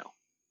that's right now.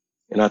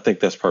 And I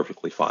think that's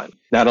perfectly fine.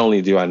 Not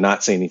only do I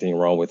not see anything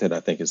wrong with it, I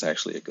think it's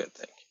actually a good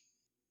thing.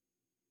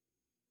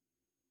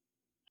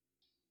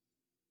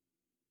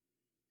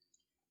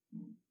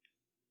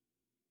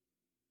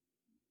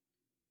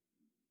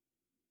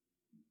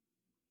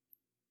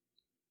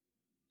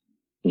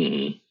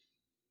 Mm-hmm.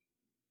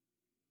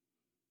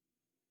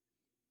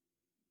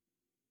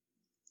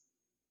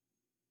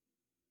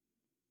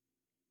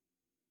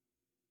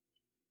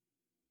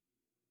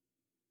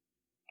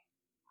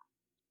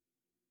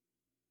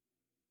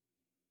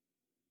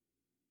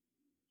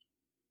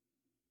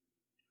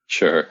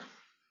 Sure.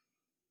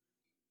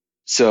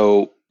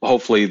 So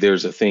hopefully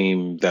there's a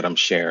theme that I'm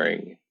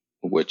sharing,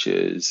 which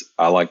is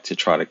I like to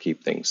try to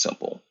keep things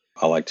simple.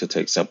 I like to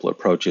take simple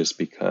approaches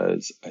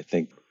because I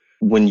think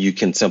when you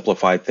can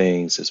simplify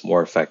things, it's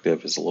more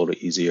effective. It's a little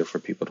easier for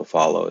people to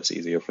follow. It's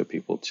easier for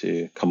people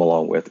to come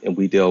along with. And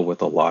we deal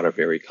with a lot of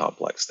very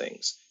complex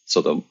things.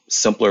 So the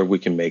simpler we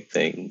can make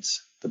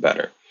things, the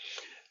better.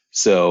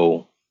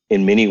 So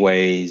in many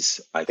ways,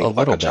 I think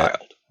like a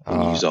child.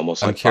 And use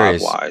almost like five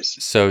whys.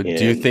 So do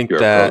you think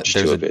that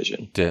there's a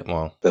vision?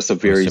 That's a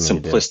very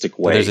simplistic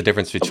way. There's a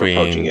difference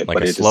between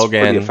like a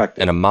slogan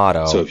and a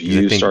motto. So if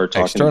you start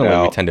talking externally,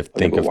 about, we tend to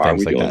think of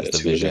things like that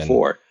as the vision.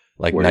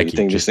 Like where Nike, do you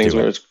think just these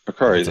things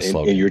occur?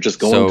 And you're just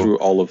going through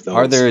all of those.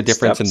 Are there a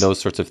difference in those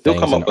sorts of things?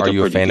 And are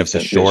you a fan of the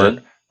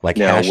short, like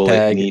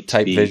hashtag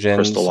type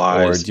visions,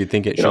 or do you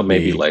think it should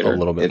be a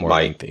little bit more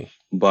lengthy?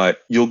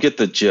 But you'll get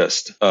the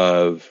gist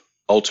of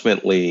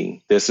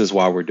ultimately, this is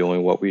why we're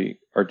doing what we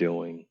are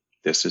doing.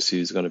 This is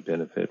who's going to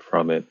benefit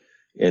from it,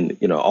 and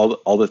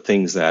all the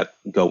things that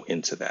go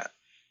into that,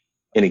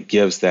 and it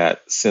gives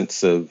that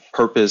sense of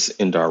purpose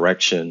and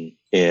direction.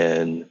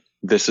 And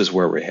this is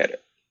where we're headed.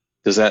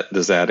 Does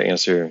that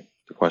answer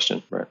the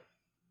question? Right.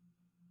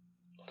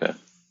 Okay.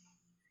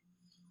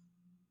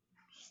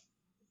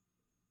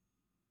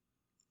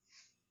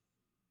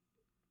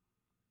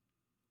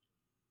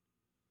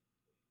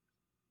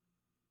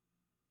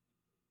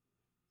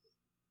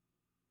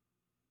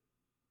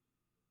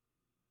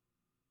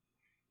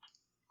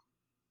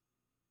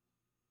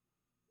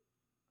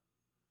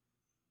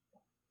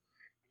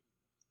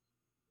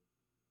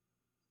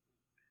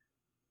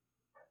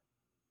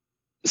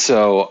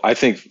 So I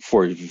think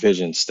for a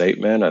vision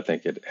statement, I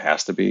think it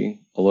has to be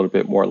a little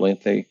bit more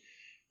lengthy.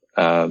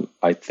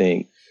 I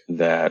think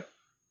that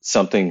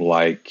something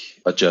like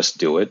a just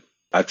do it,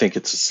 I think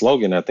it's a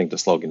slogan. I think the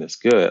slogan is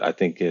good. I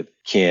think it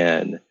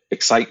can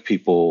excite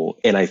people.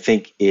 And I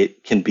think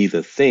it can be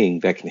the thing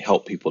that can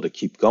help people to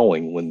keep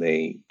going when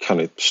they kind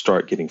of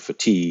start getting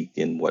fatigued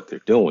in what they're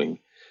doing.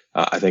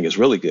 I think it's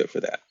really good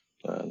for that.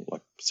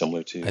 Like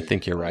similar to, I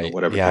think you're right.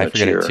 Whatever yeah, I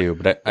forget it too.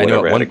 But I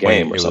know at one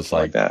point it was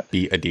like that.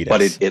 Beat Adidas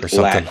but it or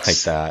something like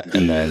that.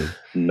 And then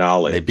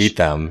knowledge they beat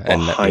them,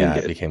 and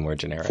it became more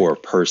generic. For a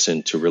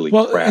person to really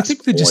grasp I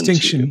think the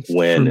distinction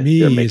for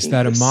me is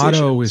that a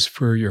motto is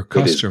for your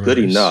customers. It is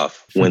good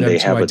enough when they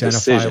have a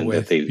decision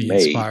that they've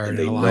made and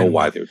they know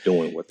why they're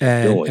doing what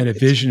they're doing. And a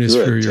vision is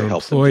for your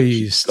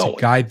employees to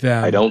guide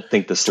them. I don't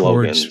think the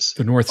slogans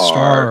the North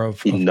Star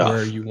of enough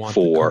where you want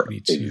for the company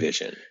to a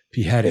vision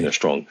be headed. And a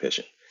strong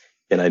vision.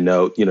 And I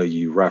know,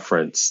 you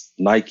reference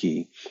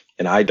Nike,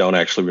 and I don't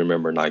actually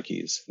remember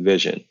Nike's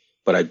vision,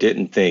 but I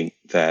didn't think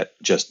that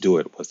just do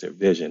it was their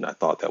vision. I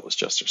thought that was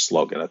just their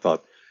slogan. I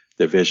thought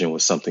their vision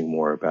was something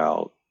more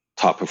about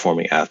top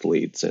performing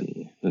athletes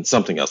and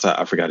something else.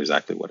 I forgot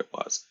exactly what it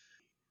was.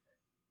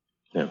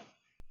 Yeah.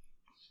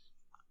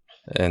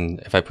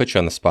 And if I put you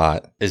on the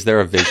spot, is there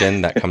a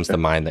vision that comes to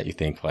mind that you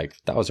think like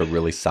that was a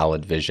really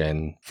solid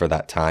vision for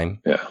that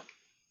time? Yeah.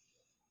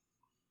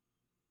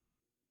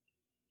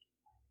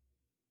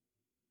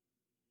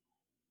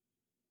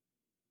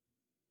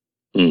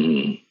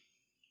 Mm-hmm.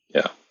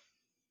 Yeah.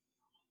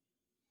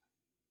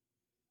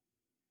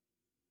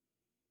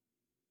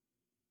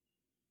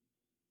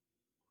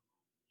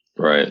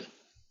 Right.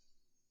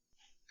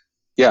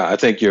 Yeah, I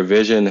think your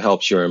vision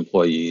helps your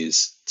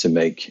employees to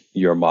make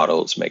your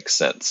models make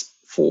sense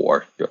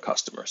for your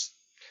customers.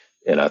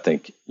 And I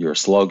think your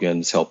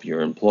slogans help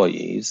your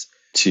employees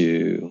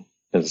to,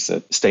 as I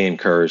said, stay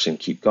encouraged and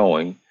keep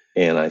going.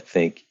 And I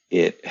think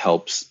it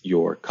helps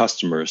your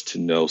customers to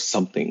know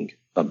something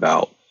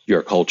about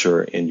your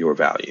culture and your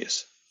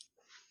values.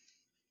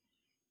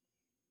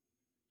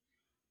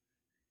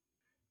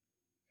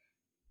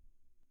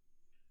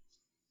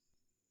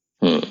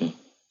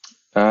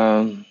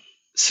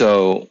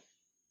 So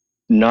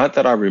not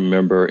that I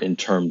remember in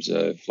terms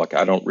of like,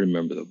 I don't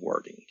remember the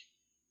wording,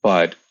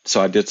 but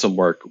so I did some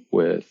work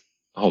with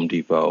Home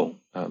Depot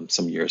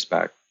some years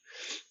back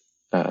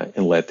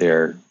and led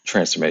their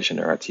transformation,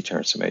 their IT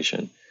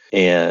transformation.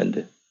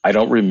 And I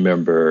don't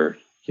remember,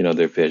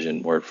 their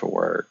vision word for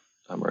word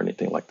or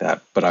anything like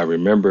that. But I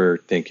remember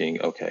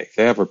thinking, okay,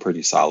 they have a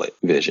pretty solid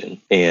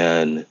vision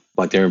and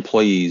like their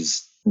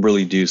employees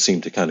really do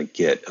seem to kind of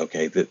get,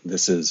 okay,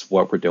 this is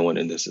what we're doing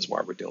and this is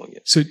why we're doing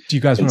it. So do you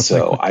guys want to play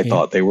a quick I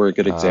thought they were a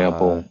good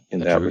example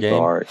in that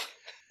regard.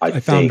 I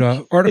found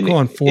an article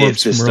on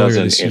Forbes from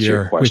earlier this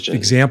year with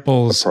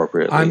examples.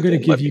 I'm going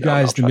to give you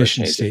guys the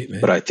mission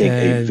statement. But I think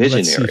a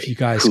visionary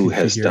who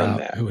has done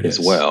that as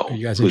well. Are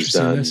you guys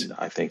interested in this?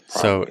 I think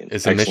so.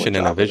 Is a mission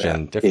and a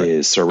vision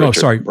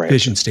different?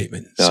 Vision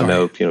statement. I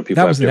know people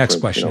that was have the next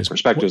different question.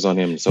 Perspectives on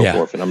him and so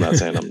forth. And I'm not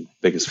saying I'm the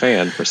biggest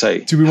fan per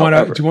se. Do you want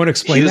to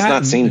explain that? He does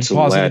not seem to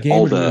let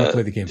all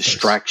the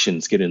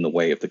distractions get in the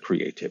way of the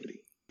creativity.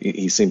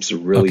 He seems to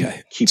really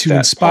keep to that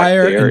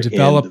inspire part there and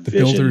develop the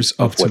vision builders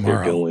of what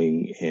tomorrow. they're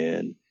doing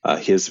and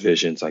his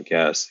visions, I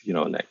guess,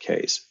 in that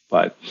case.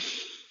 But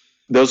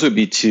those would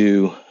be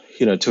two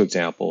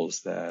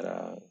examples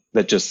that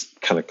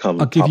just kind of come.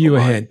 I'll give you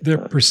a hint. Their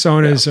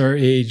personas are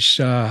aged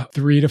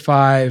 3 to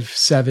 5,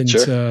 7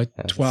 to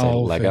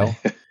 12. Lego?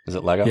 Is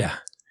it Lego?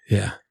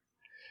 Yeah.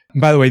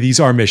 And by the way,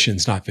 these are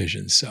missions, not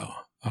visions. So,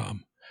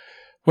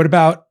 what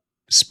about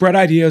Spread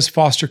ideas,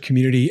 foster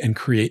community, and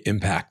create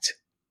impact.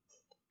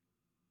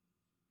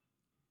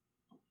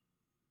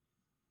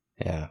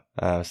 Yeah.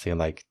 I was thinking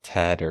like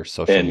TED or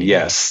social And media.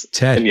 yes,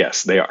 TED. and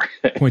yes, they are.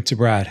 Point to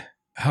Brad.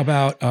 How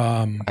about...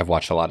 I've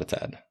watched a lot of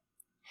TED.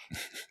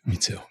 Me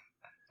too.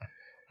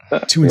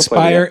 To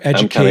inspire,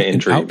 educate,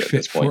 and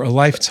outfit for a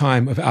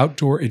lifetime of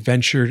outdoor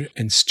adventure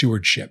and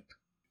stewardship.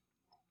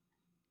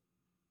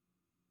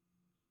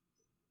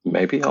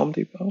 Maybe Home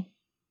Depot.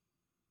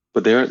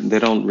 But they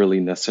don't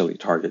really necessarily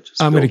target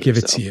just I'm going to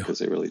builders, give it to though, you. because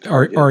they really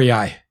target.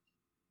 REI.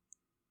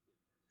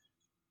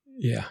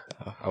 Yeah.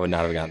 I would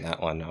not have gotten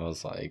that one. I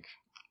was like,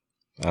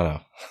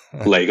 I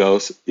don't know.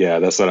 Legos. Yeah,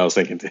 that's what I was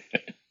thinking too.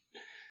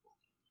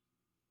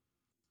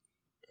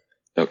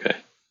 Okay.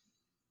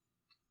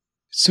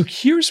 So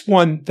here's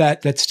one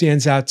that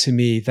stands out to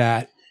me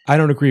that I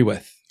don't agree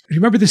with. You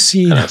remember the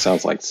scene? That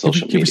sounds like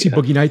social media. You ever see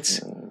Boogie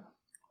Nights?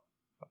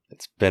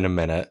 It's been a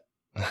minute.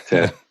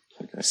 Okay.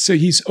 So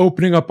he's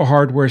opening up a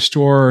hardware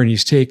store and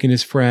he's taking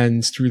his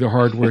friends through the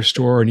hardware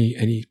store and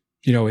he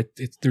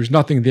there's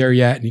nothing there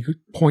yet. And he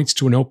points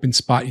to an open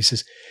spot. And he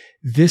says,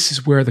 "This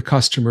is where the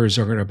customers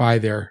are going to buy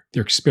their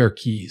spare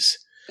keys."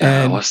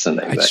 And what's the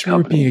name I of just that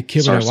remember being a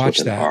company? kid when I Starts with watched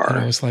an that, R. and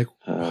I was like,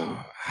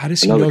 "How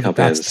does he another know that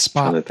company that's is the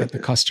spot trying to that the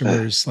think.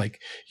 customers like?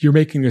 You're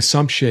making an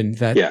assumption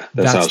that Yeah, that's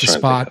what I that's was the trying to think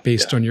spot of.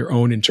 based Yeah. on your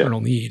own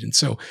internal need." And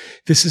so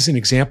this is an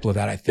example of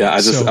that. I think.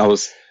 Yeah,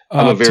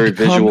 I'm a very to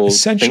become visual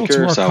essential thinker,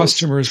 to our so I was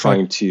customers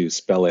trying to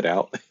spell it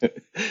out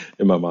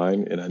in my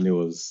mind, and I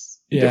knew it was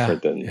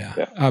different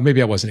than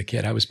maybe I wasn't a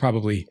kid. I was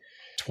probably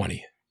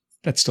 20.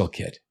 That's still a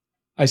kid.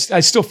 I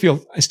still feel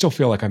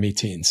like I'm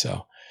 18.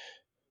 So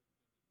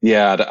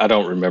yeah, I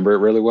don't remember it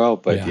really well,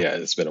 but yeah,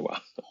 it's been a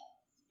while.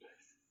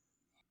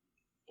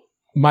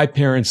 My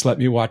parents let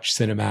me watch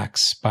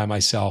Cinemax by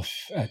myself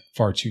at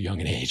far too young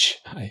an age.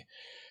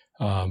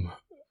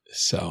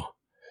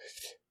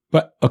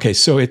 But okay,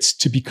 so it's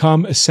to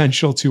become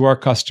essential to our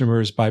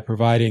customers by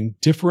providing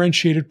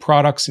differentiated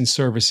products and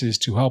services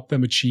to help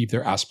them achieve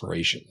their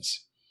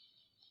aspirations.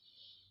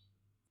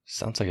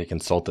 Sounds like a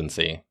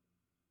consultancy.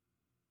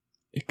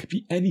 It could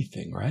be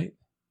anything, right?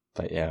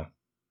 But yeah.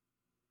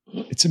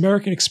 It's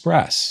American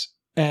Express.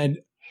 And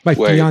my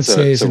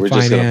fiance is in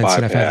finance,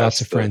 and I've had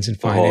lots of friends in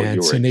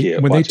finance. And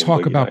when they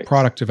talk about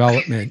product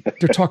development,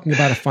 they're talking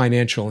about a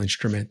financial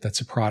instrument that's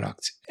a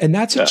product. And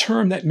that's a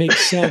term that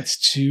makes sense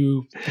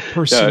to the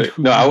person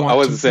who I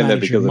wasn't saying that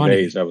manage because your of money.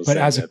 age. I was But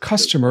saying as a that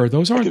customer,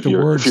 those aren't the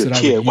words that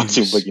I would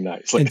use. Boogie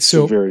Nights, like, and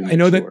so I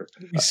know that what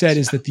we said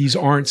is that these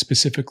aren't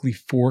specifically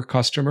for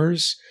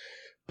customers,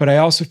 but I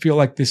also feel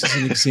like this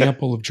is an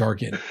example of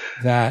jargon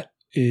that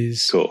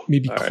is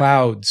maybe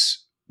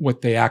clouds what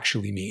they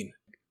actually mean.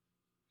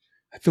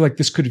 I feel like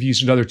this could have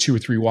used another 2 or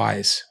 3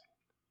 Ys.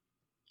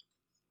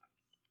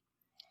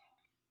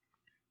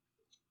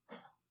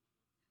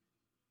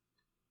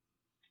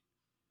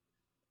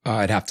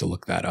 I'd have to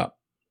look that up.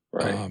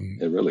 Right.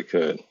 It really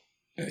could.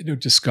 I know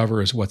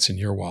Discover is what's in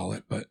your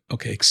wallet, but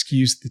okay,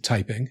 excuse the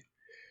typing.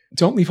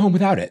 Don't leave home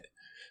without it.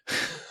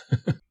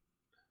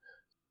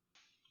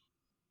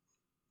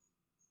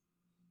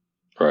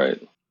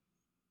 Right.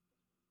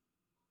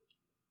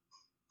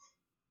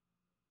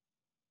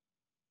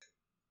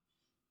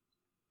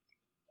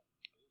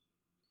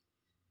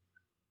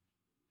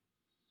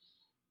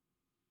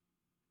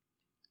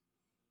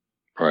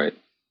 Right.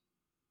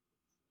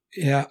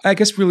 Yeah, I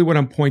guess really what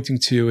I'm pointing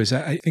to is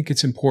I think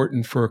it's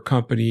important for a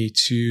company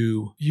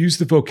to use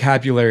the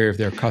vocabulary of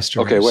their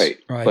customers. Okay, wait.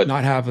 Right? But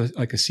not have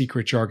a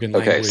secret jargon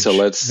language so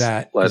let's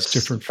is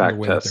different from the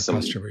way that their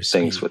customers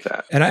things speak. with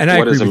that. And I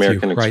what agree is with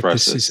American you, right?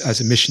 Express's This is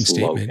as a mission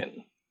slogan?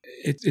 statement.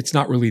 It's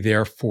not really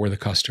there for the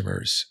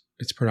customers.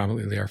 It's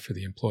predominantly there for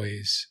the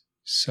employees.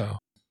 So.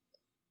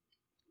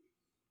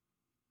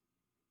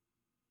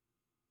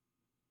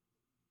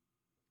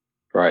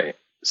 Right.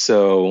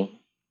 So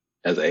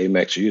as an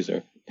Amex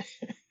user,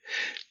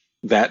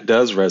 that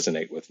does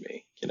resonate with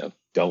me.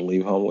 Don't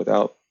leave home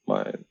without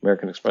my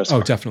American Express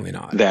card. Oh, definitely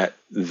not. That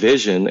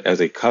vision as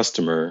a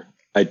customer,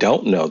 I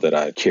don't know that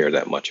I care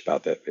that much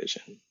about that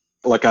vision.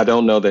 Like, I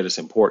don't know that it's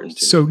important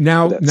to so me.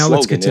 now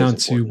let's get down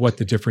to to what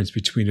the difference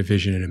between a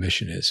vision and a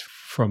mission is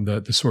from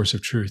the source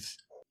of truth.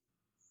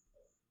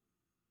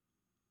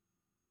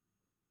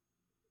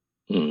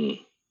 Hmm.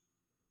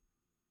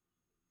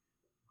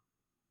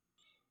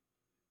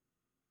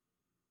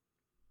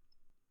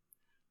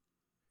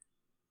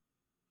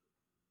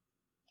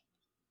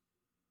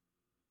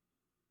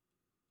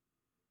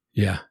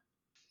 Yeah.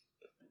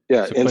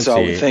 Yeah, So and so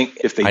I would think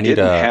if they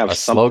didn't have a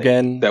something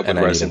slogan, that would and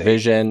I need resonate a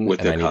vision, with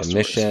and their I need a customers,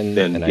 mission,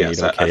 then and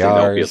yes, I I need think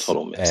that would be a OKRs,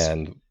 total miss.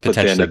 and But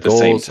then potentially at the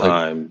same goals.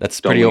 time,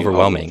 That's don't pretty leave home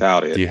overwhelming.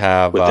 without it. Do you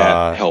have Would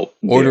that help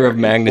order their of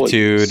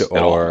magnitude employees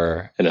at all?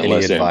 or And any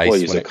unless they're advice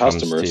employees when and it comes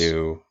customers,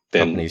 to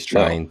then companies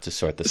no. trying to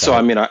sort this So, out?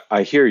 I mean,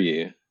 I hear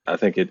you. I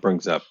think it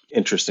brings up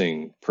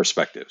interesting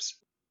perspectives.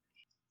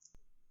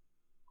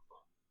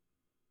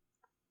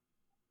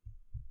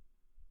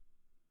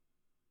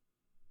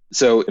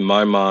 So in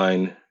my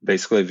mind,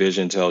 basically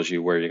vision tells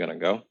you where you're going to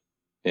go,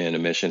 and a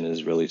mission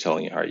is really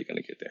telling you how you're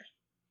going to get there.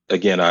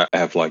 again, I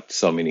have like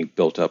so many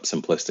built up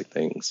simplistic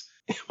things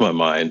in my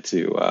mind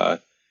to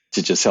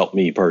just help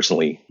me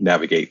personally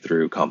navigate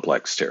through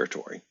complex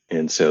territory.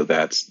 And so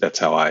that's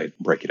how I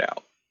break it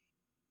out.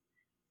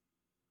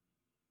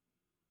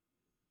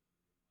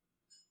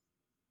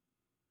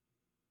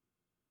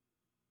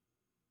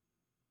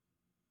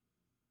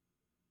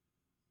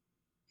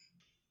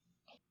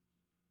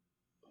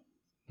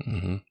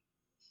 Mm-hmm.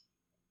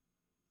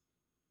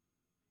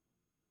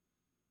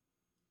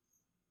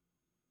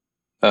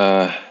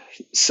 Uh,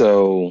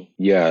 so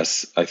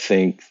yes, I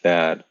think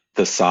that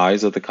the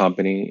size of the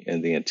company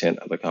and the intent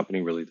of the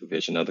company, really the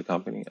vision of the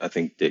company, I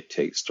think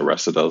dictates the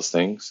rest of those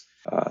things.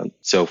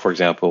 So for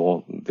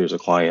example, there's a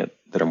client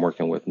that I'm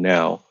working with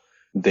now.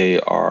 They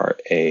are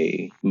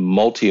a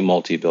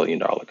multi-billion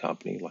dollar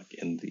company, like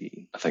in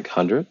the, I think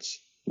hundreds,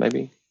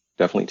 maybe,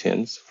 definitely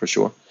tens for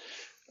sure.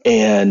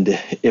 And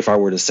if I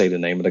were to say the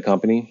name of the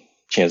company,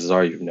 chances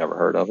are you've never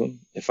heard of them.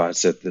 If I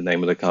said the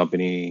name of the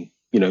company,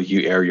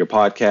 you air your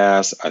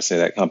podcast, I say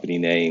that company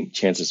name,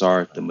 chances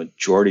are the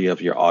majority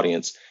of your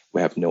audience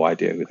will have no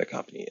idea who that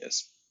company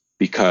is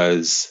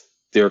because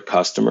their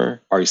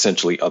customer are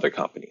essentially other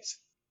companies.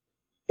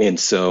 And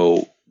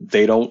so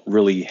they don't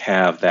really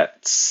have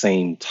that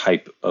same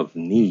type of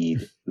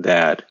need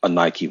that a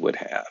Nike would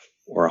have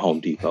or a Home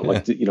Depot,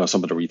 like,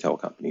 some of the retail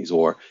companies,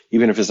 or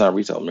even if it's not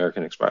retail,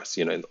 American Express,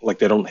 like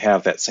they don't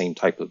have that same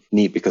type of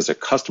need because their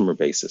customer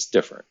base is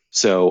different.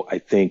 So I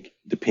think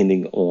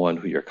depending on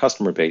who your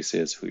customer base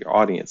is, who your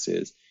audience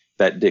is,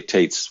 that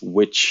dictates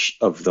which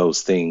of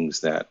those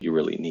things that you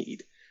really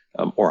need.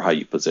 Or how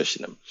you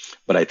position them.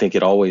 But I think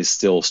it always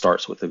still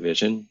starts with a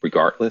vision,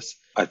 regardless.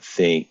 I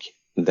think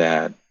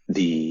that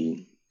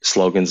the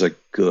slogans are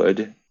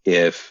good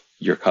if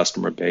your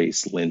customer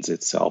base lends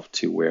itself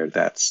to where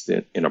that's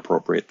the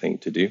inappropriate thing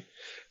to do.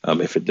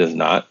 If it does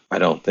not, I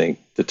don't think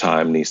the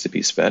time needs to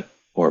be spent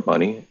or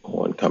money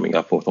on coming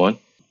up with one.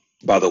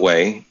 By the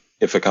way,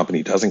 if a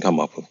company doesn't come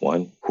up with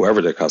one,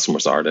 whoever their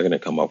customers are, they're going to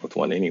come up with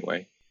one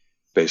anyway,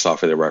 based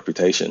off of their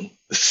reputation.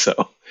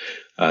 So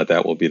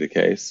that will be the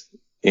case.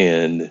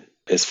 And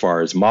as far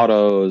as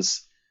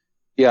mottos,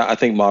 yeah, I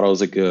think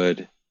mottos are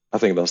good. I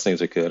think those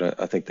things are good.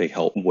 I think they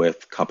help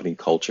with company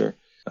culture.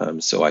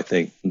 So I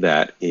think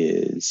that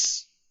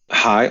is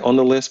high on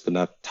the list, but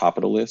not top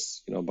of the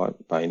list,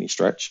 by any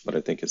stretch, but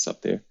I think it's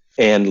up there.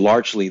 And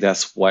largely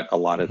that's what a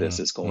lot of this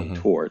is going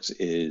towards,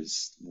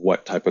 is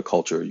what type of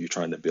culture are you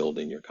trying to build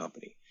in your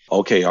company?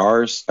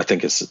 OKRs, I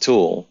think it's a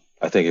tool.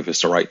 I think if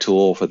it's the right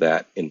tool for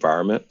that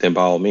environment, then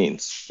by all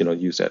means,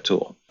 use that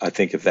tool. I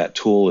think if that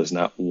tool is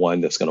not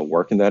one that's going to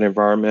work in that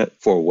environment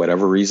for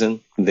whatever reason,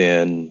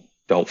 then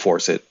don't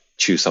force it,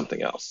 choose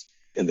something else.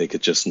 And they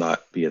could just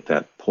not be at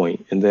that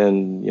point. And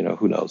then,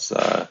 who knows,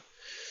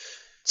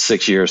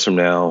 6 years from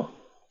now,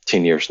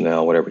 10 years from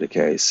now, whatever the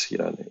case,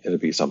 it'll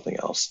be something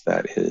else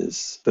that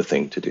is the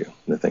thing to do,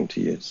 the thing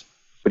to use.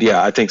 But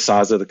yeah, I think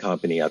size of the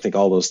company, I think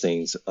all those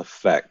things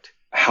affect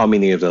how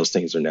many of those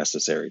things are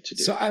necessary to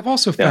do. So I've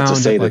also found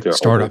that like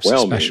startups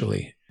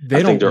especially,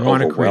 they don't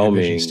want to create a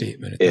vision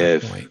statement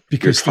at that point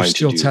because they're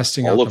still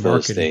testing out the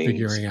market and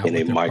figuring out what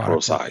their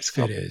product market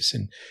fit is.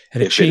 And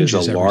it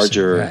changes every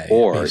single day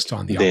based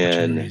on the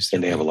opportunities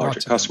and they have a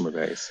larger customer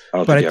base.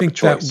 But I think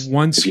that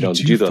once you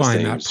do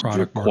find that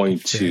product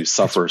market fit, to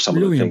suffer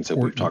some of the things that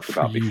we've talked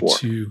about before.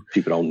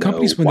 People don't know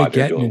companies when why they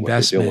get an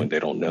investment, they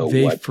don't know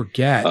they what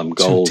forget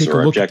goals to take a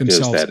or look at objectives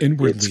themselves that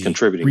inwardly, it's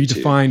contributing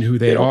redefine who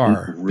they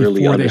are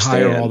before they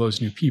hire all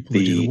those new people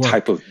to do the work.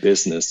 Type of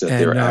business that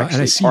they're actually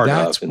and I see part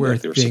that's of and where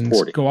that they're things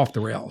supporting. go off the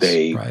rails.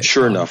 They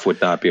sure enough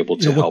would not be able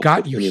to help what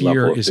got you any here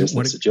level of isn't business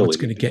what's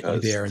going to agility get you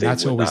there, and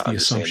that's would always not the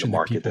understand assumption the that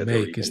market people that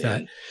they're make is even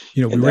that in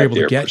we and were that able to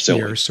they're get pursuing.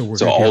 here, so we're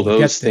So going to be all able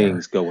to those get there.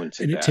 things go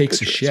into And it that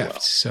takes a picture as well.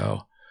 shift.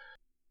 So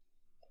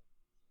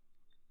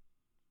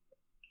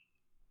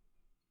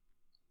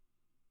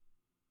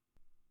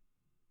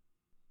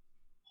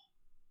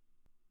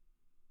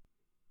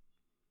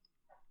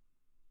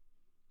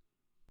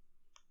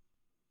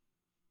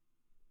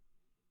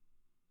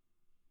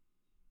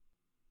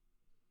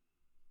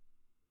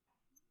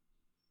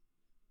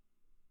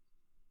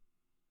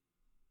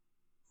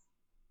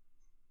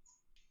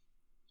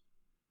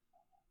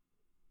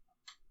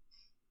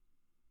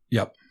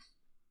yep.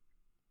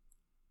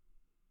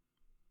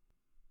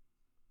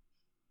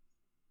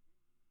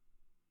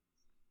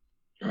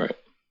 All right.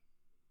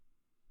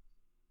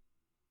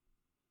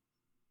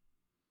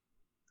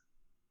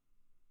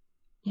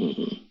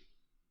 Mhm.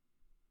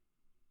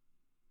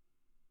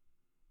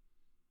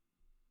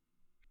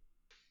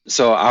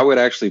 So I would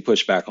actually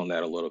push back on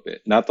that a little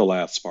bit. Not the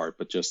last part,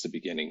 but just the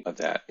beginning of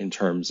that in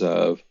terms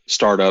of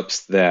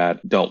startups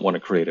that don't want to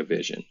create a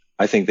vision.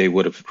 I think they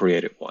would have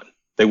created one.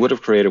 They would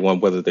have created one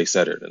whether they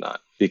said it or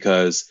not.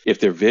 Because if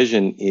their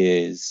vision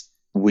is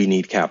we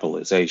need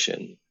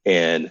capitalization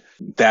and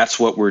that's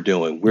what we're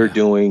doing. We're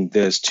doing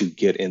this to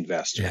get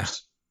investors. Yeah.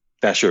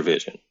 That's your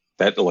vision.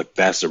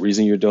 That's the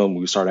reason you're doing.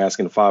 When we start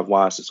asking the 5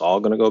 whys, it's all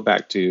going to go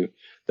back to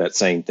that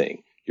same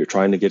thing. You're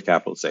trying to get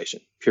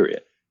capitalization,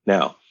 period.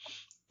 Now,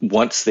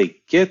 once they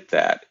get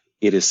that,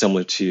 it is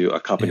similar to a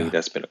company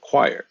that's been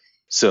acquired.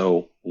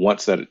 So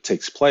once that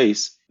takes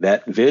place,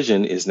 that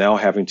vision is now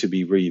having to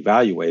be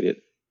reevaluated.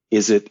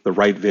 Is it the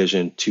right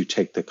vision to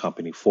take the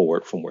company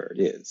forward from where it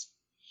is?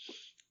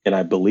 And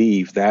I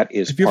believe that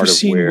is Have you ever part of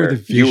seen where the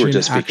where you were vision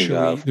just speaking actually,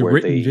 of, the where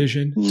written they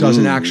vision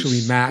doesn't actually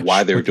lose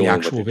why match they're what the doing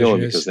what actual they're vision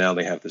doing is? because now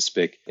they have this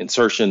big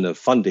insertion of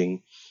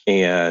funding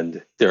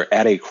and they're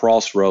at a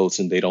crossroads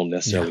and they don't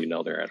necessarily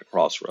know they're at a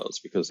crossroads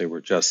because they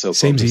were just so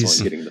focused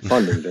on getting the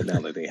funding that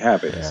now that they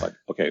have it, it's like,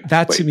 okay,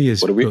 that wait, to me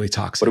is really what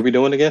toxic. are we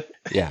doing again?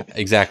 Yeah,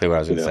 exactly what I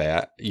was going to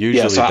say. Usually,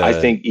 Yeah, so I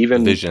think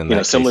even vision in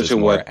that similar case to is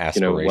more what what I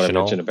aspirational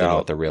mentioned than about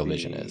what the real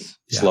vision is.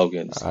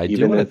 slogans. I do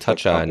Even want to if a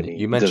touch on, company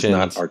you does mentioned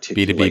not B2B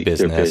articulate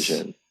their business,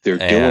 vision, they're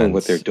doing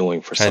what they're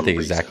doing for trying some to think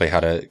reason. exactly how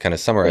to kind of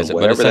summarize And it,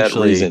 but whatever that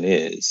essentially, reason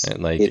is,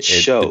 like it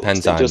shows.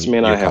 depends They just on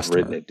may your not have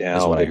written customer, it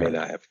is down. what They I may heard.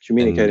 not have And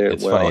communicated it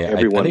it's well. funny. I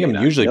Everyone think may I'm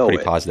not usually know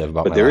pretty it, positive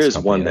about but my there last is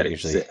company. one I that don't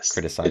usually exists. It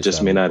criticize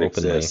just may them not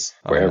openly. exist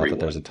for Not that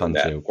there's a everyone ton in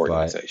that to, but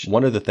organization.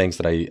 one of the things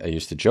that I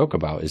used to joke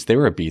about is they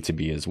were a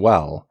B2B as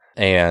well,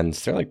 and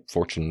they're like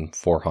Fortune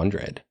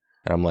 400.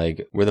 And I'm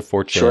like, we're the Short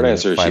Fortune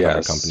answer is 500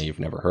 yes. company you've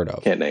never heard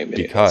of. Can't name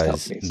any of those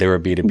Because companies. they were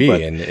B2B,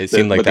 But and it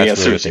seemed like the that's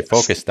answer really what is they yes.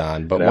 focused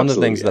on. But An one of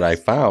the absolute things that I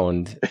yes.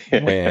 found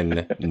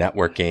when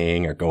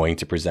networking or going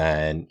to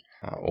present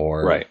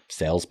or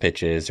sales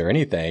pitches or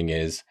anything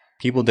is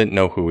people didn't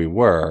know who we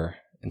were.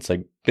 It's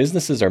like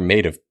businesses are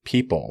made of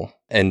people.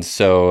 And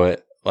so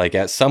like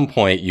at some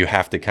point you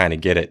have to kind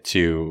of get it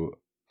to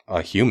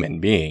a human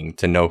being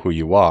to know who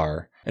you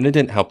are. And it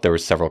didn't help there were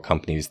several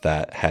companies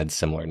that had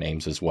similar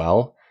names as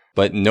well.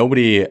 But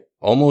nobody,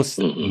 almost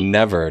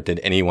never did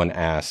anyone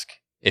ask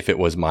if it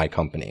was my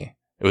company.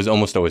 It was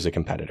almost always a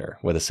competitor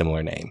with a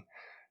similar name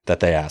that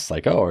they asked,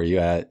 like, oh, are you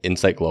at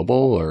Insight Global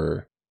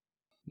or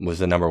was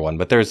the number one?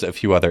 But there's a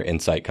few other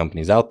Insight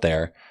companies out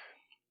there.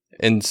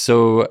 And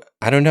so,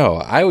 I don't know.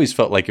 I always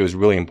felt like it was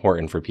really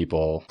important for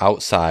people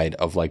outside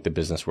of like the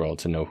business world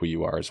to know who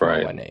you are as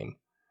well by name.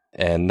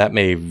 And that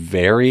may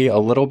vary a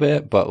little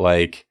bit, but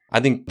like, I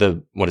think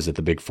the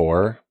big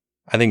four?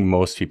 I think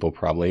most people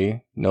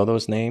probably know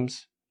those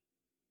names.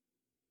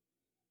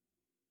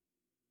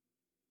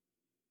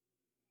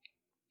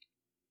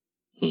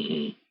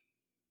 Mm-hmm.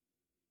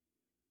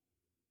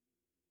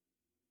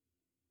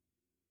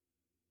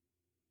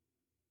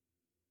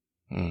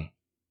 Mm.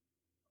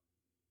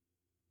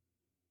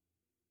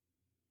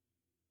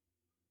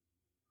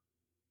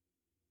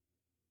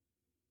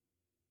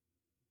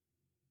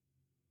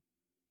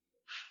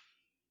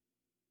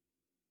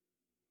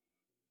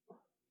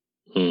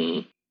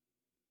 Mm-hmm.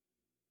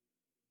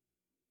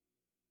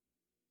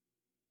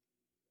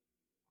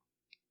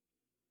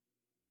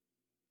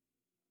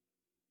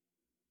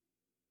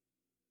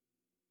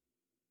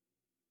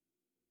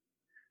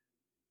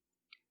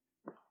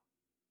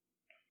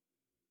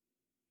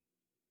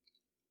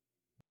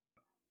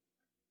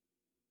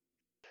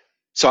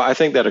 So I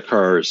think that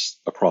occurs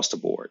across the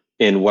board.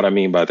 And what I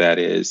mean by that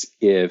is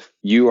if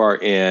you are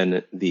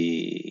in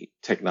the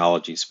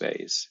technology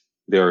space,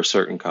 there are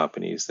certain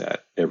companies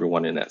that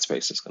everyone in that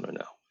space is going to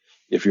know.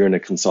 If you're in the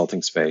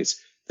consulting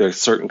space, there are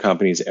certain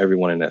companies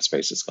everyone in that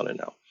space is going to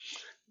know.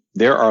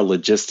 There are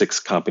logistics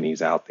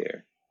companies out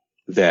there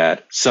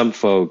that some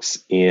folks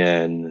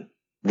in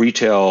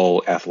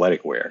retail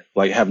athletic wear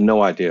like have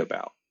no idea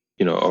about,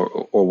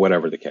 or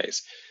whatever the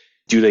case.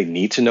 Do they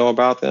need to know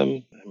about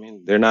them? I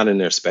mean, they're not in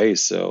their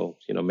space, so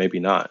maybe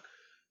not.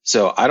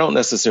 So I don't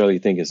necessarily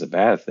think it's a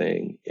bad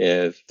thing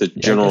if the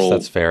I guess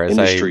that's general fair. As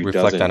I industry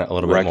reflect on doesn't it a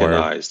little bit more,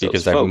 recognize those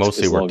because I've folks,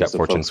 mostly as long worked as at the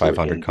Fortune folks who are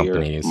 500 in their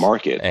companies,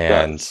 market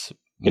and does.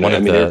 one I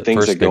of mean, there are the things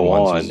first that big go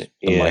ones on was the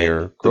in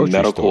Meyer the grocery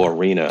medical store.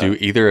 arena Do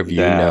either of you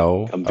that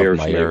know I'm of very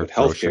familiar Meyer with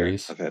healthcare.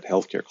 groceries? I've had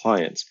healthcare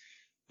clients,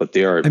 but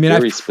there are I mean,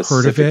 very I've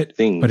heard of specific it,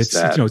 things but it's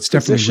that it's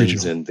definitely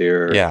physicians regional. and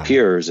their Yeah.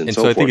 peers and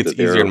so so I think forth it's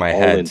that easier they're in my all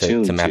head in to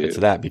tune map it to to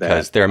that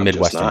because they're a I'm just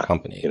Midwestern not,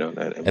 company.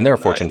 and And they're a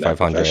not Fortune in that 500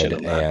 profession.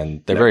 I'm not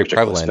and they're in that very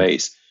particular prevalent.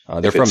 space.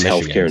 They're If from it's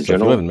healthcare Michigan. in So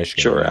if you live general, in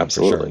Michigan, sure, you know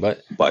for sure. absolutely.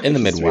 But But in the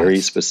if it's very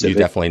Midwest, you specific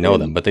definitely know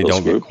them, in but they those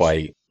don't get groups,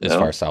 quite as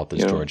far no, south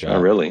as Georgia.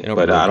 not really. They don't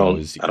But really I go don't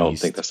as think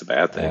east that's a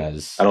bad thing.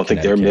 as I don't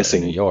think they're Connecticut or New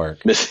missing York.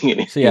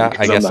 anything So yeah, I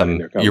because I'm guess not in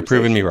their you're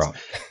proving me conversations. wrong.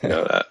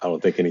 I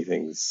don't think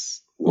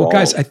anything's Well,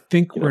 guys, I wrong,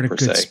 think we're in a per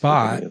good se with any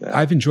spot. of that.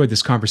 I've enjoyed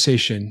this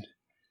conversation.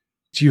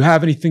 Do you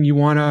have anything you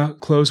want to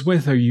close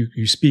with? Are you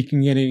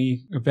speaking at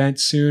any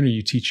events soon? Are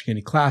you teaching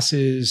any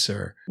classes?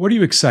 Or what are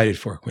you excited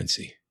for,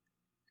 Quincy?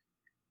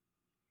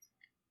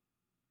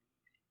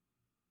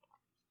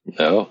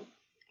 No,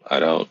 I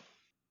don't.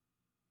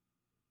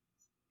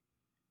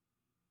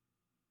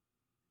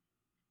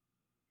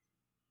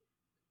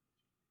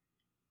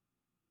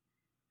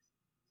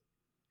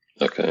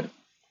 Okay.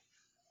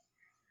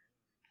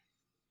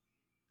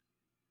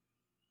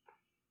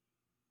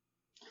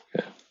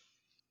 Okay.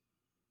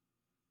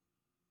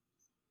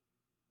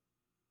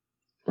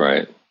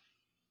 Right.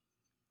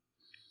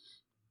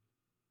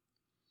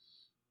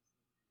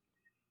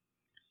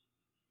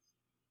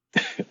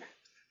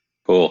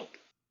 Cool.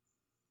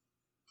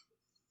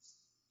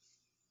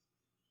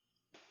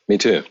 Me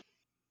too.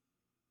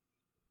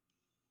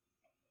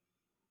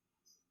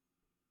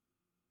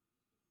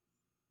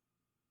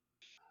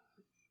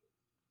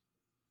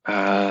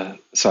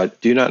 So I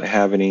do not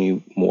have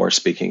any more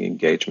speaking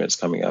engagements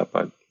coming up.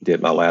 I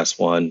did my last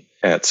one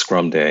at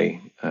Scrum Day.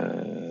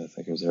 I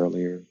think it was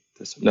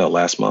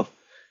last month,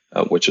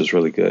 which was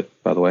really good,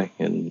 by the way,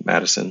 in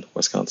Madison,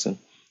 Wisconsin.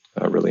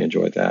 I really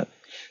enjoyed that.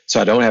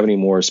 So I don't have any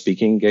more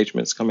speaking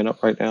engagements coming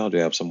up right now. I do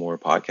have some more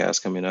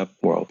podcasts coming up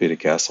where I'll be the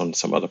guest on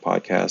some other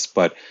podcasts,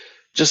 but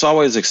just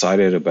always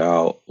excited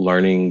about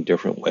learning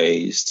different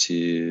ways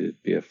to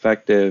be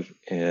effective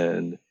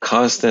and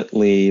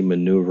constantly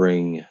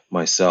maneuvering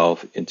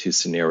myself into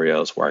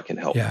scenarios where I can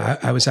help. Yeah,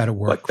 I was out of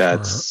work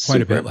for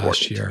quite a bit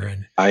last year,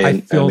 and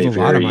I filled a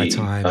lot of my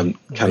time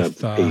kind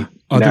with of a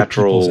other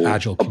people's natural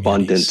agile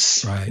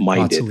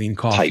abundance-minded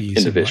type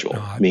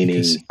individual,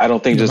 meaning I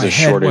don't think there's a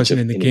head shortage wasn't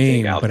of in the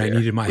anything game, out but there I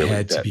needed my really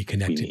head to that be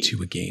connected we to a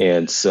need. game.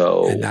 And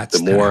so And that's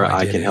the kind of more how I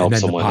I did can it. help And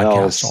then the someone podcast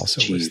else also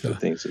was achieve the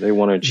things that they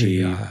want to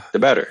achieve, the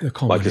better. the Like, it's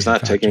culminating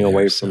not taking factor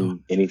away there,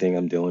 from anything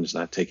I'm doing. It's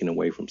not taking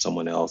away from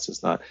someone else.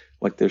 It's not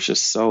like there's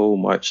just so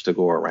much to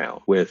go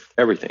around with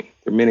everything.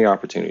 There are many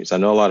opportunities. I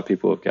know a lot of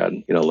people have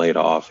gotten, laid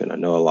off, and I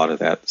know a lot of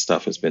that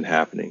stuff has been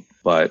happening.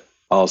 But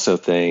I also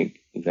think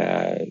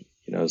that,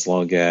 as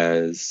long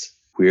as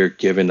we're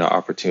given the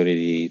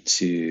opportunity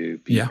to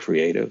be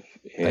creative.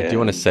 I do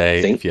want to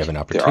say, if you have an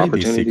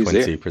opportunity to see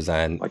Quincy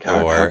present, like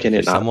how can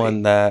it not someone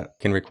be? that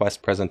can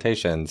request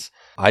presentations,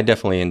 I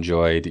definitely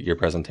enjoyed your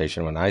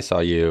presentation when I saw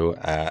you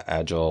at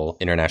Agile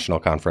International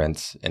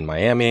Conference in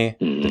Miami.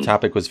 Mm-hmm. The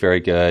topic was very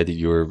good.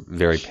 You were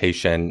very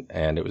patient,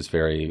 and it was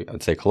very, I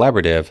would say,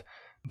 collaborative.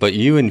 But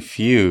you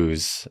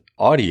infuse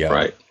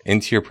audio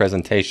into your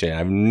presentation.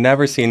 I've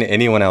never seen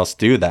anyone else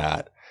do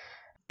that.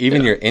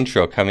 Even your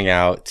intro coming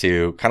out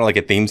to kind of like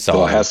a theme song,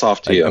 well, hats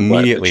off to you.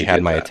 Immediately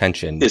had my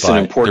attention. It's but an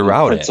important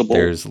throughout principle,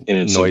 there's and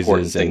it's an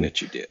important thing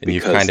that you did, and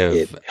you've kind of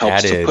it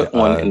helps added to put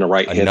one in the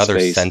right another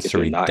headspace,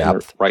 sensory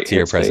depth to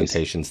your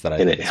presentations that I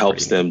and think it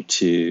helps them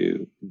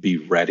to be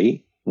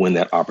ready when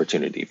that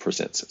opportunity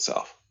presents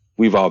itself.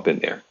 We've all been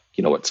there,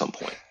 at some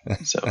point.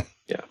 So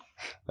yeah,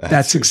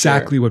 that's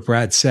exactly what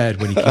Brad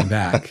said when he came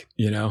back.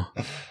 Yeah.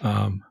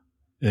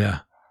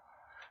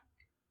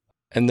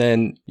 And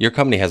then your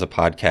company has a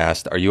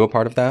podcast. Are you a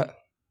part of that?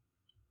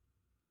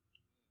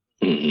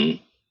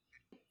 Mm-hmm.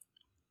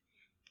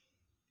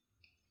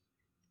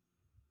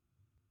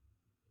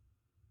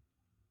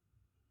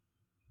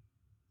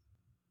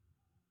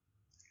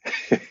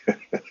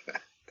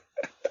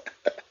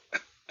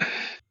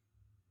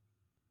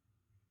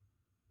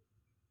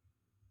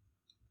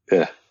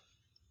 Yeah.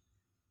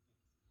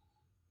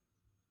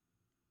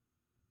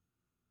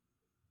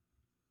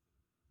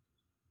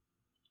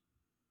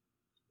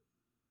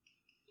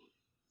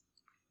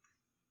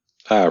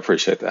 I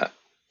appreciate that.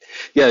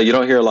 Yeah, you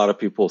don't hear a lot of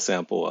people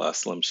sample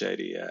Slim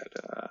Shady at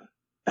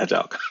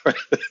Agile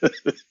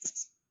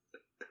Conference.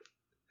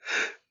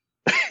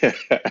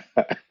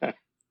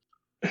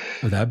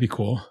 Oh, that'd be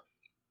cool.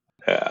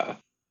 Yeah.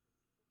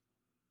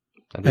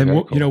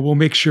 And we'll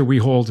make sure we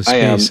hold a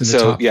space in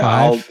the top 5.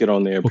 I'll get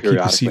on there we'll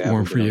periodically. Keep a seat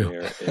warm for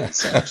you.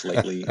 So much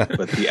lately,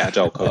 but the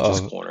Agile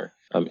Coaches Corner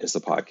is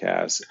the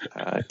podcast.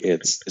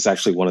 It's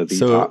actually one of the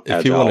top if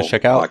Agile people want to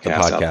check out the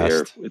podcast, out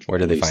there. Where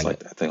do they find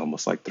it? I think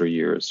almost like 3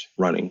 years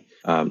running,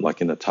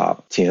 like in the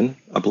top 10,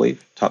 I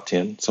believe, top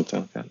 10, something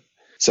like that.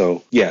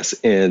 So yes,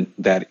 and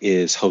that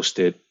is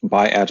hosted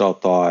by Agile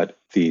Thought.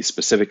 The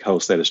specific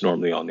host that is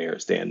normally on there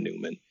is Dan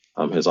Newman.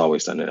 Has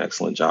always done an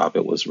excellent job.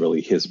 It was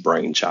really his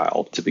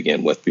brainchild to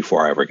begin with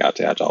before I ever got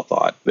to Agile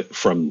Thought. But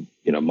from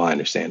my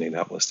understanding,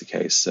 that was the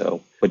case.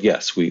 So, but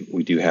yes, we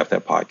do have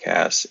that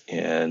podcast,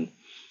 and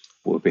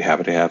we'll be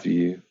happy to have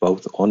you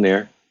both on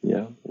there.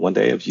 One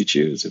day if you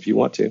choose, if you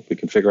want to, we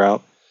can figure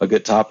out a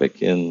good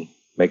topic and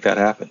make that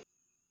happen.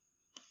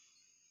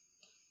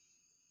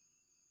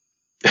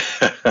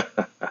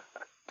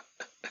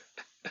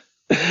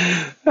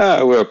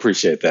 We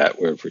appreciate that.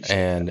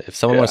 And if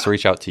someone wants to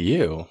reach out to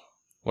you,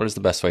 what is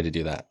the best way to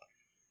do that?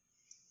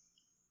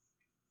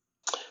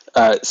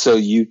 So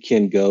you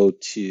can go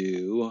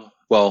to,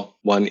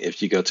 one,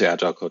 if you go to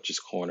Agile Coaches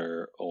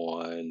Corner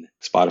on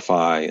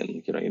Spotify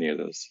and any of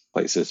those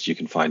places, you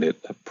can find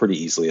it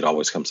pretty easily. It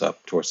always comes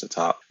up towards the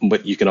top.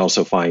 But you can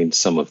also find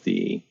some of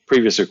the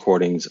previous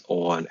recordings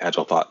on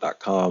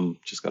agilethought.com.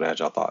 Just go to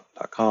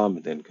agilethought.com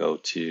and then go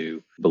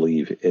to, I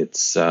believe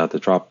it's the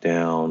drop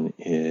down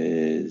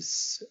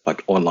is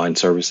like online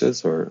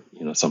services or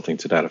something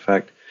to that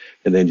effect.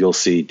 And then you'll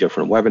see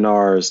different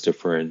webinars,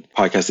 different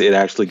podcasts. It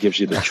actually gives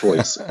you the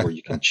choice where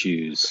you can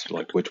choose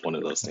like which one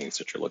of those things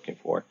that you're looking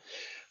for.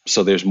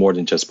 So there's more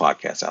than just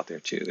podcasts out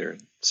there too. There are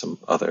some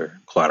other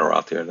collateral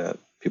out there that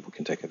people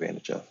can take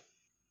advantage of.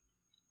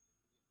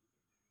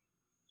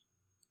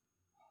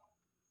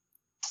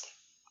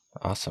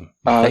 Awesome.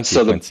 Thank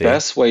you, Quincy. The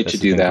best way to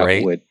do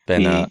that would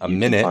been be a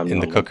minute in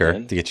the cooker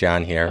to get you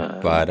on here,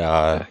 but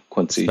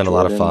it's been a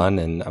lot of fun,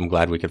 and I'm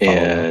glad we could follow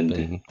up,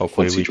 and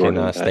hopefully we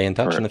can stay in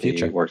touch in the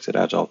future. He works at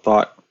Agile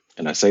Thought,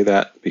 and I say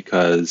that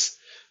because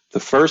the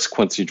first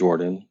Quincy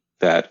Jordan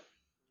that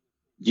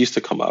used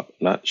to come up,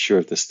 I'm not sure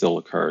if this still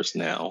occurs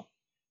now,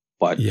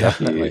 but if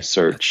you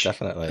search in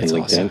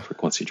LinkedIn for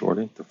Quincy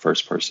Jordan, the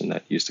first person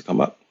that used to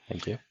come up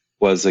Thank you.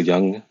 was a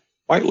young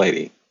white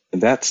lady,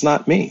 and that's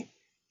not me.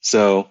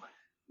 So,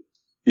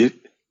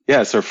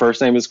 yes, her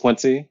first name is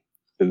Quincy,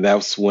 and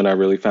that's when I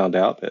really found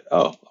out that,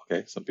 oh,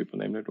 okay, some people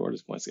name their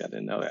daughters Quincy. I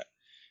didn't know that.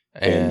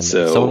 And And if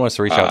someone so, wants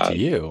to reach out to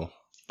you,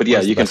 but what yeah,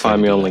 is the you can best way to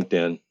find me do on that?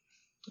 LinkedIn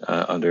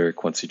under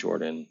Quincy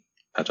Jordan,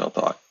 Agile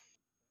Thought.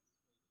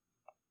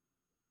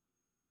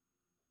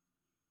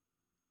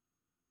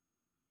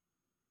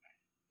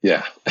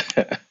 Yeah.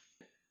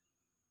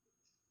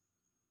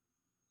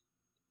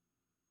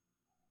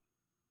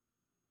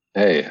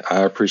 Hey,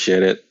 I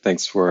appreciate it.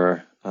 Thanks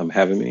for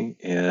having me.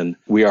 And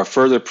we are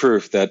further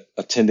proof that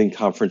attending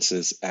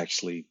conferences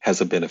actually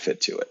has a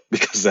benefit to it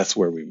because that's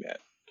where we met.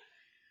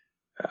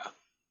 Yeah,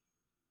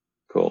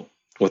 cool.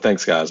 Well,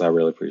 thanks, guys. I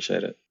really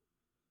appreciate it.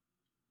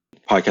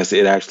 Podcast,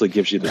 it actually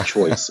gives you the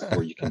choice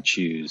where you can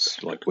choose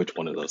like which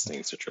one of those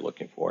things that you're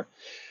looking for.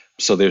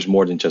 So there's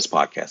more than just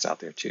podcasts out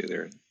there too.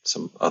 There are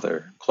some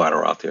other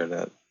collateral out there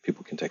that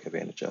people can take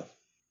advantage of.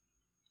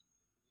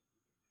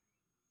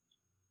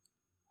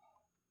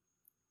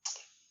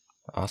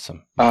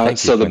 Awesome. Thank you,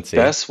 So the Quincy.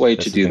 best way to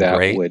This has do been that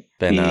great. would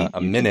Been be a you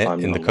can minute find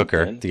me in the on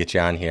cooker LinkedIn, to get you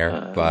on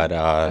here, but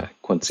it's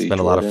Quincy been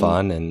a lot of Jordan,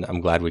 fun, and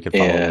I'm glad we could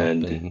follow up,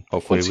 and and the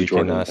hopefully Quincy we can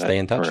Jordan stay that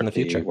in touch in the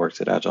currently future. works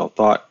at Agile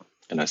Thought.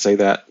 And I say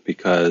that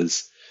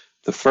because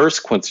the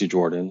first Quincy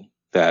Jordan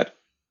that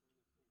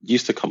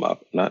used to come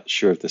up, not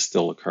sure if this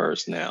still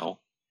occurs now,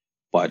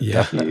 but Yeah,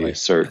 if you Definitely.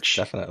 search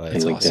Definitely. in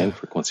that's LinkedIn awesome.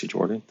 for Quincy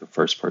Jordan, the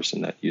first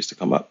person that used to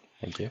come up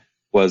Thank you.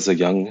 was a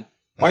young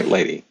white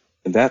lady,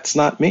 and that's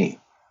not me.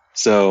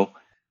 So,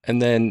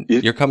 And then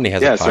your company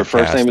has a yes, her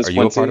first name podcast. is Are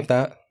you a part Quincy, of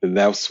that? and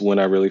that's when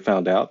I really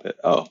found out that,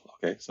 oh,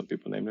 okay, some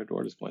people name their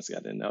daughters Quincy. I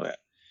didn't know that.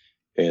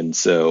 And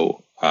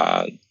so,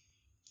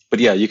 but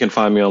yeah, you can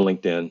find me on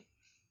LinkedIn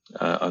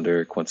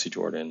under Quincy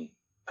Jordan,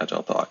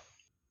 Agile Thought.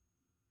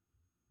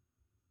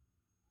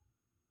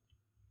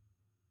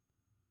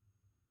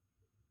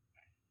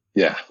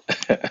 Yeah.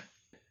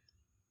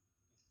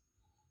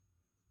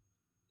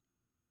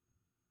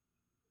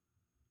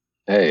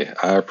 Hey,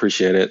 I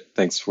appreciate it.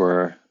 Thanks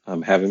for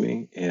having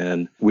me.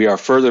 And we are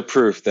further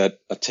proof that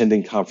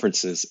attending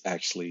conferences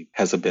actually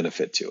has a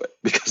benefit to it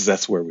because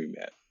that's where we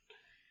met.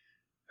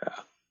 Yeah,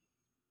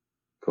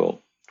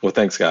 cool. Well,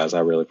 thanks, guys.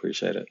 I really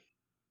appreciate it.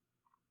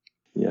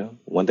 Yeah,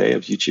 one day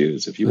if you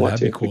choose, if you Well, want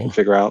that'd be to, we can cool.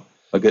 figure out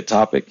a good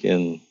topic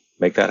and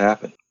make that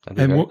happen. That'd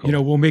be And very we'll,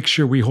 cool. we'll make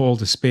sure we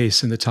hold a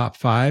space in the top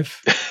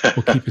 5.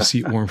 We'll keep a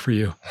seat warm for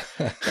you.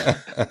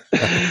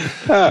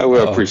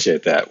 We'll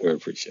appreciate that. We'll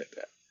appreciate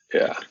that.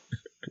 Yeah.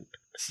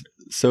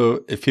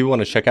 So if people want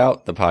to check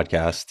out the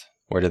podcast,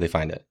 where do they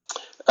find it?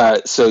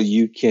 So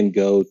you can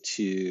go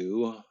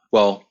to,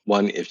 well,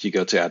 one, if you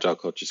go to Agile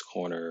Coaches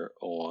Corner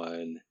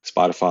on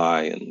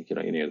Spotify and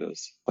any of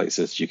those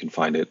places, you can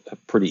find it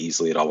pretty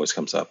easily. It always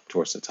comes up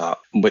towards the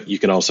top. But you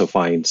can also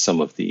find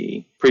some of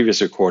the previous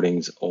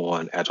recordings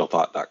on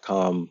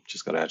agilethought.com.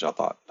 Just go to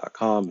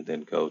agilethought.com and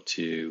then go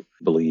to,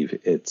 I believe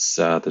it's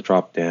the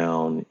drop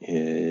down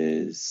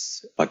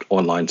is like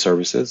online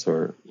services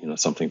or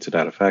something to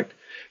that effect.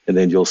 And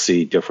then you'll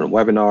see different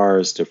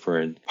webinars,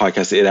 different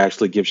podcasts. It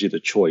actually gives you the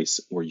choice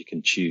where you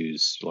can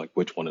choose like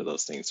which one of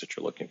those things that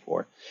you're looking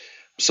for.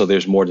 So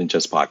there's more than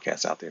just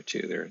podcasts out there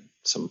too. There are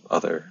some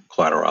other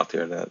collateral out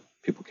there that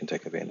people can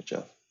take advantage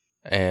of.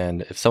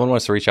 And if someone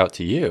wants to reach out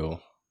to you,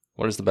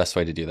 what is the best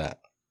way to do that?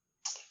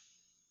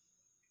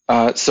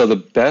 So the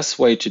best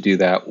way to do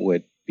that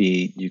would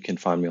be you can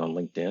find me on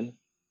LinkedIn,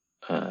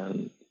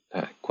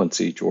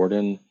 Quincy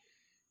Jordan,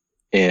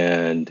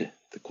 and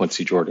the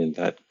Quincy Jordan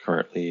that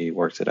currently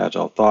works at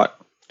Agile Thought.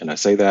 And I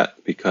say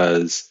that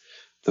because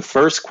the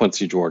first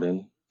Quincy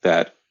Jordan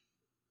that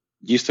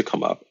used to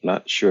come up,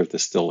 not sure if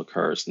this still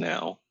occurs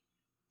now,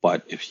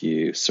 but if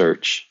you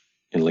search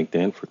in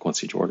LinkedIn for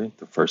Quincy Jordan,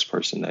 the first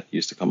person that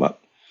used to come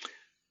up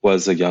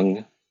was a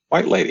young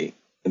white lady,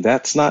 and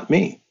that's not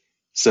me.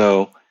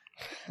 So,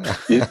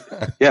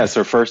 yes,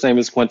 her first name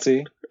is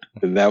Quincy,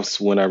 and that's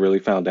when I really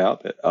found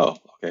out that, oh,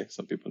 okay,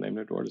 some people name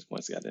their daughters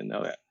Quincy. I didn't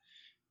know that.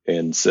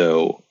 And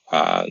so,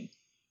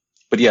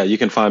 but yeah, you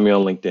can find me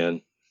on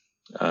LinkedIn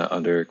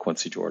under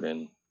Quincy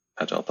Jordan,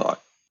 Agile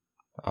Thought.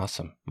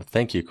 Awesome. Well,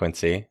 thank you,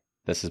 Quincy.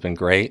 This has been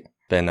great.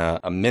 Been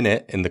a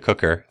minute in the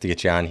cooker to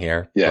get you on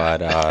here, Yeah.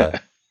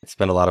 but it's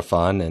been a lot of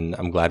fun, and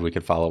I'm glad we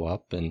could follow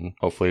up, and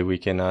hopefully we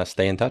can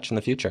stay in touch in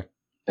the future.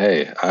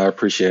 Hey, I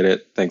appreciate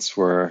it. Thanks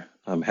for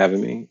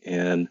having me.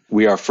 And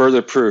we are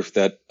further proof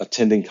that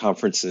attending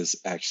conferences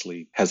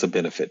actually has a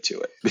benefit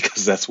to it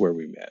because that's where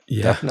we met.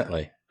 Yeah,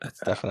 Definitely.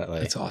 Definitely.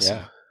 That's awesome.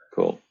 Yeah.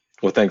 Cool.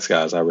 Well, thanks,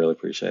 guys. I really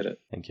appreciate it.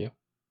 Thank you.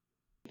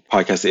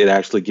 Podcast, it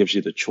actually gives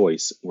you the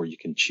choice where you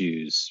can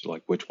choose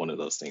like which one of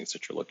those things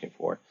that you're looking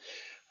for.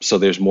 So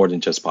there's more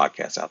than just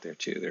podcasts out there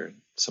too. There are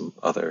some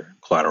other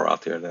collateral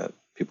out there that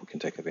people can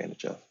take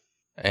advantage of.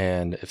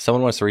 And if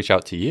someone wants to reach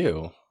out to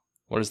you,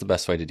 what is the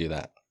best way to do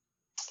that?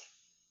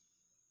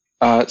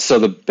 So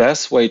the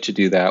best way to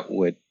do that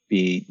would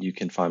be you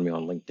can find me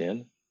on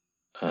LinkedIn,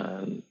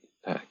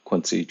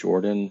 Quincy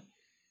Jordan,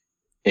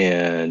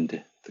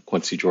 and the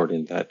Quincy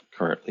Jordan that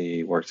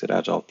currently works at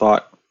Agile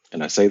Thought.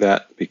 And I say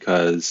that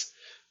because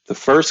the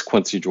first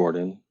Quincy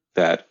Jordan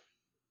that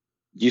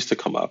used to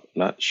come up,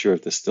 not sure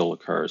if this still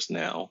occurs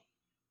now,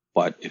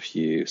 but if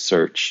you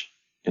search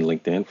in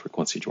LinkedIn for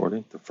Quincy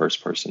Jordan, the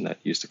first person that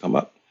used to come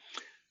up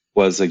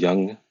was a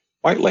young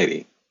white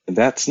lady. And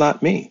that's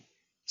not me.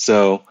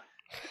 So,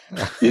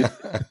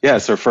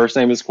 yes, her first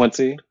name is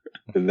Quincy.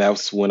 And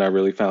that's when I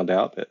really found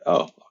out that,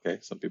 oh, okay,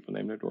 some people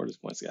name their daughters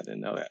Quincy. I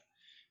didn't know that.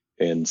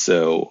 And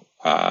so,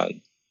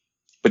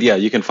 but yeah,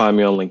 you can find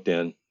me on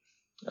LinkedIn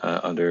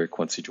under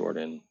Quincy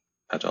Jordan,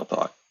 Agile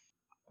Thought.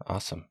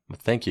 Awesome. Well,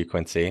 thank you,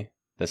 Quincy.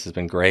 This has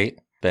been great.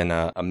 Been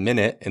a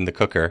minute in the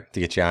cooker to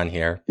get you on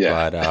here,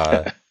 Yeah.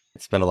 but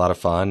it's been a lot of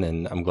fun,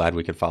 and I'm glad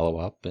we could follow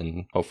up,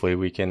 and hopefully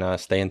we can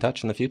stay in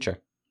touch in the future.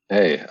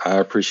 Hey, I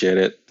appreciate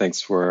it.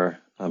 Thanks for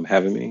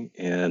having me.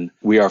 And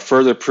we are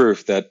further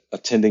proof that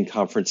attending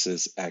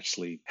conferences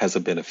actually has a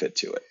benefit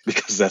to it,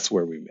 because that's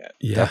where we met.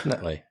 Yeah,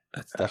 definitely.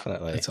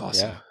 That's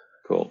awesome. Yeah.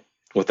 Cool.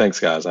 Well, thanks,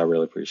 guys. I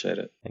really appreciate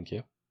it. Thank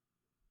you.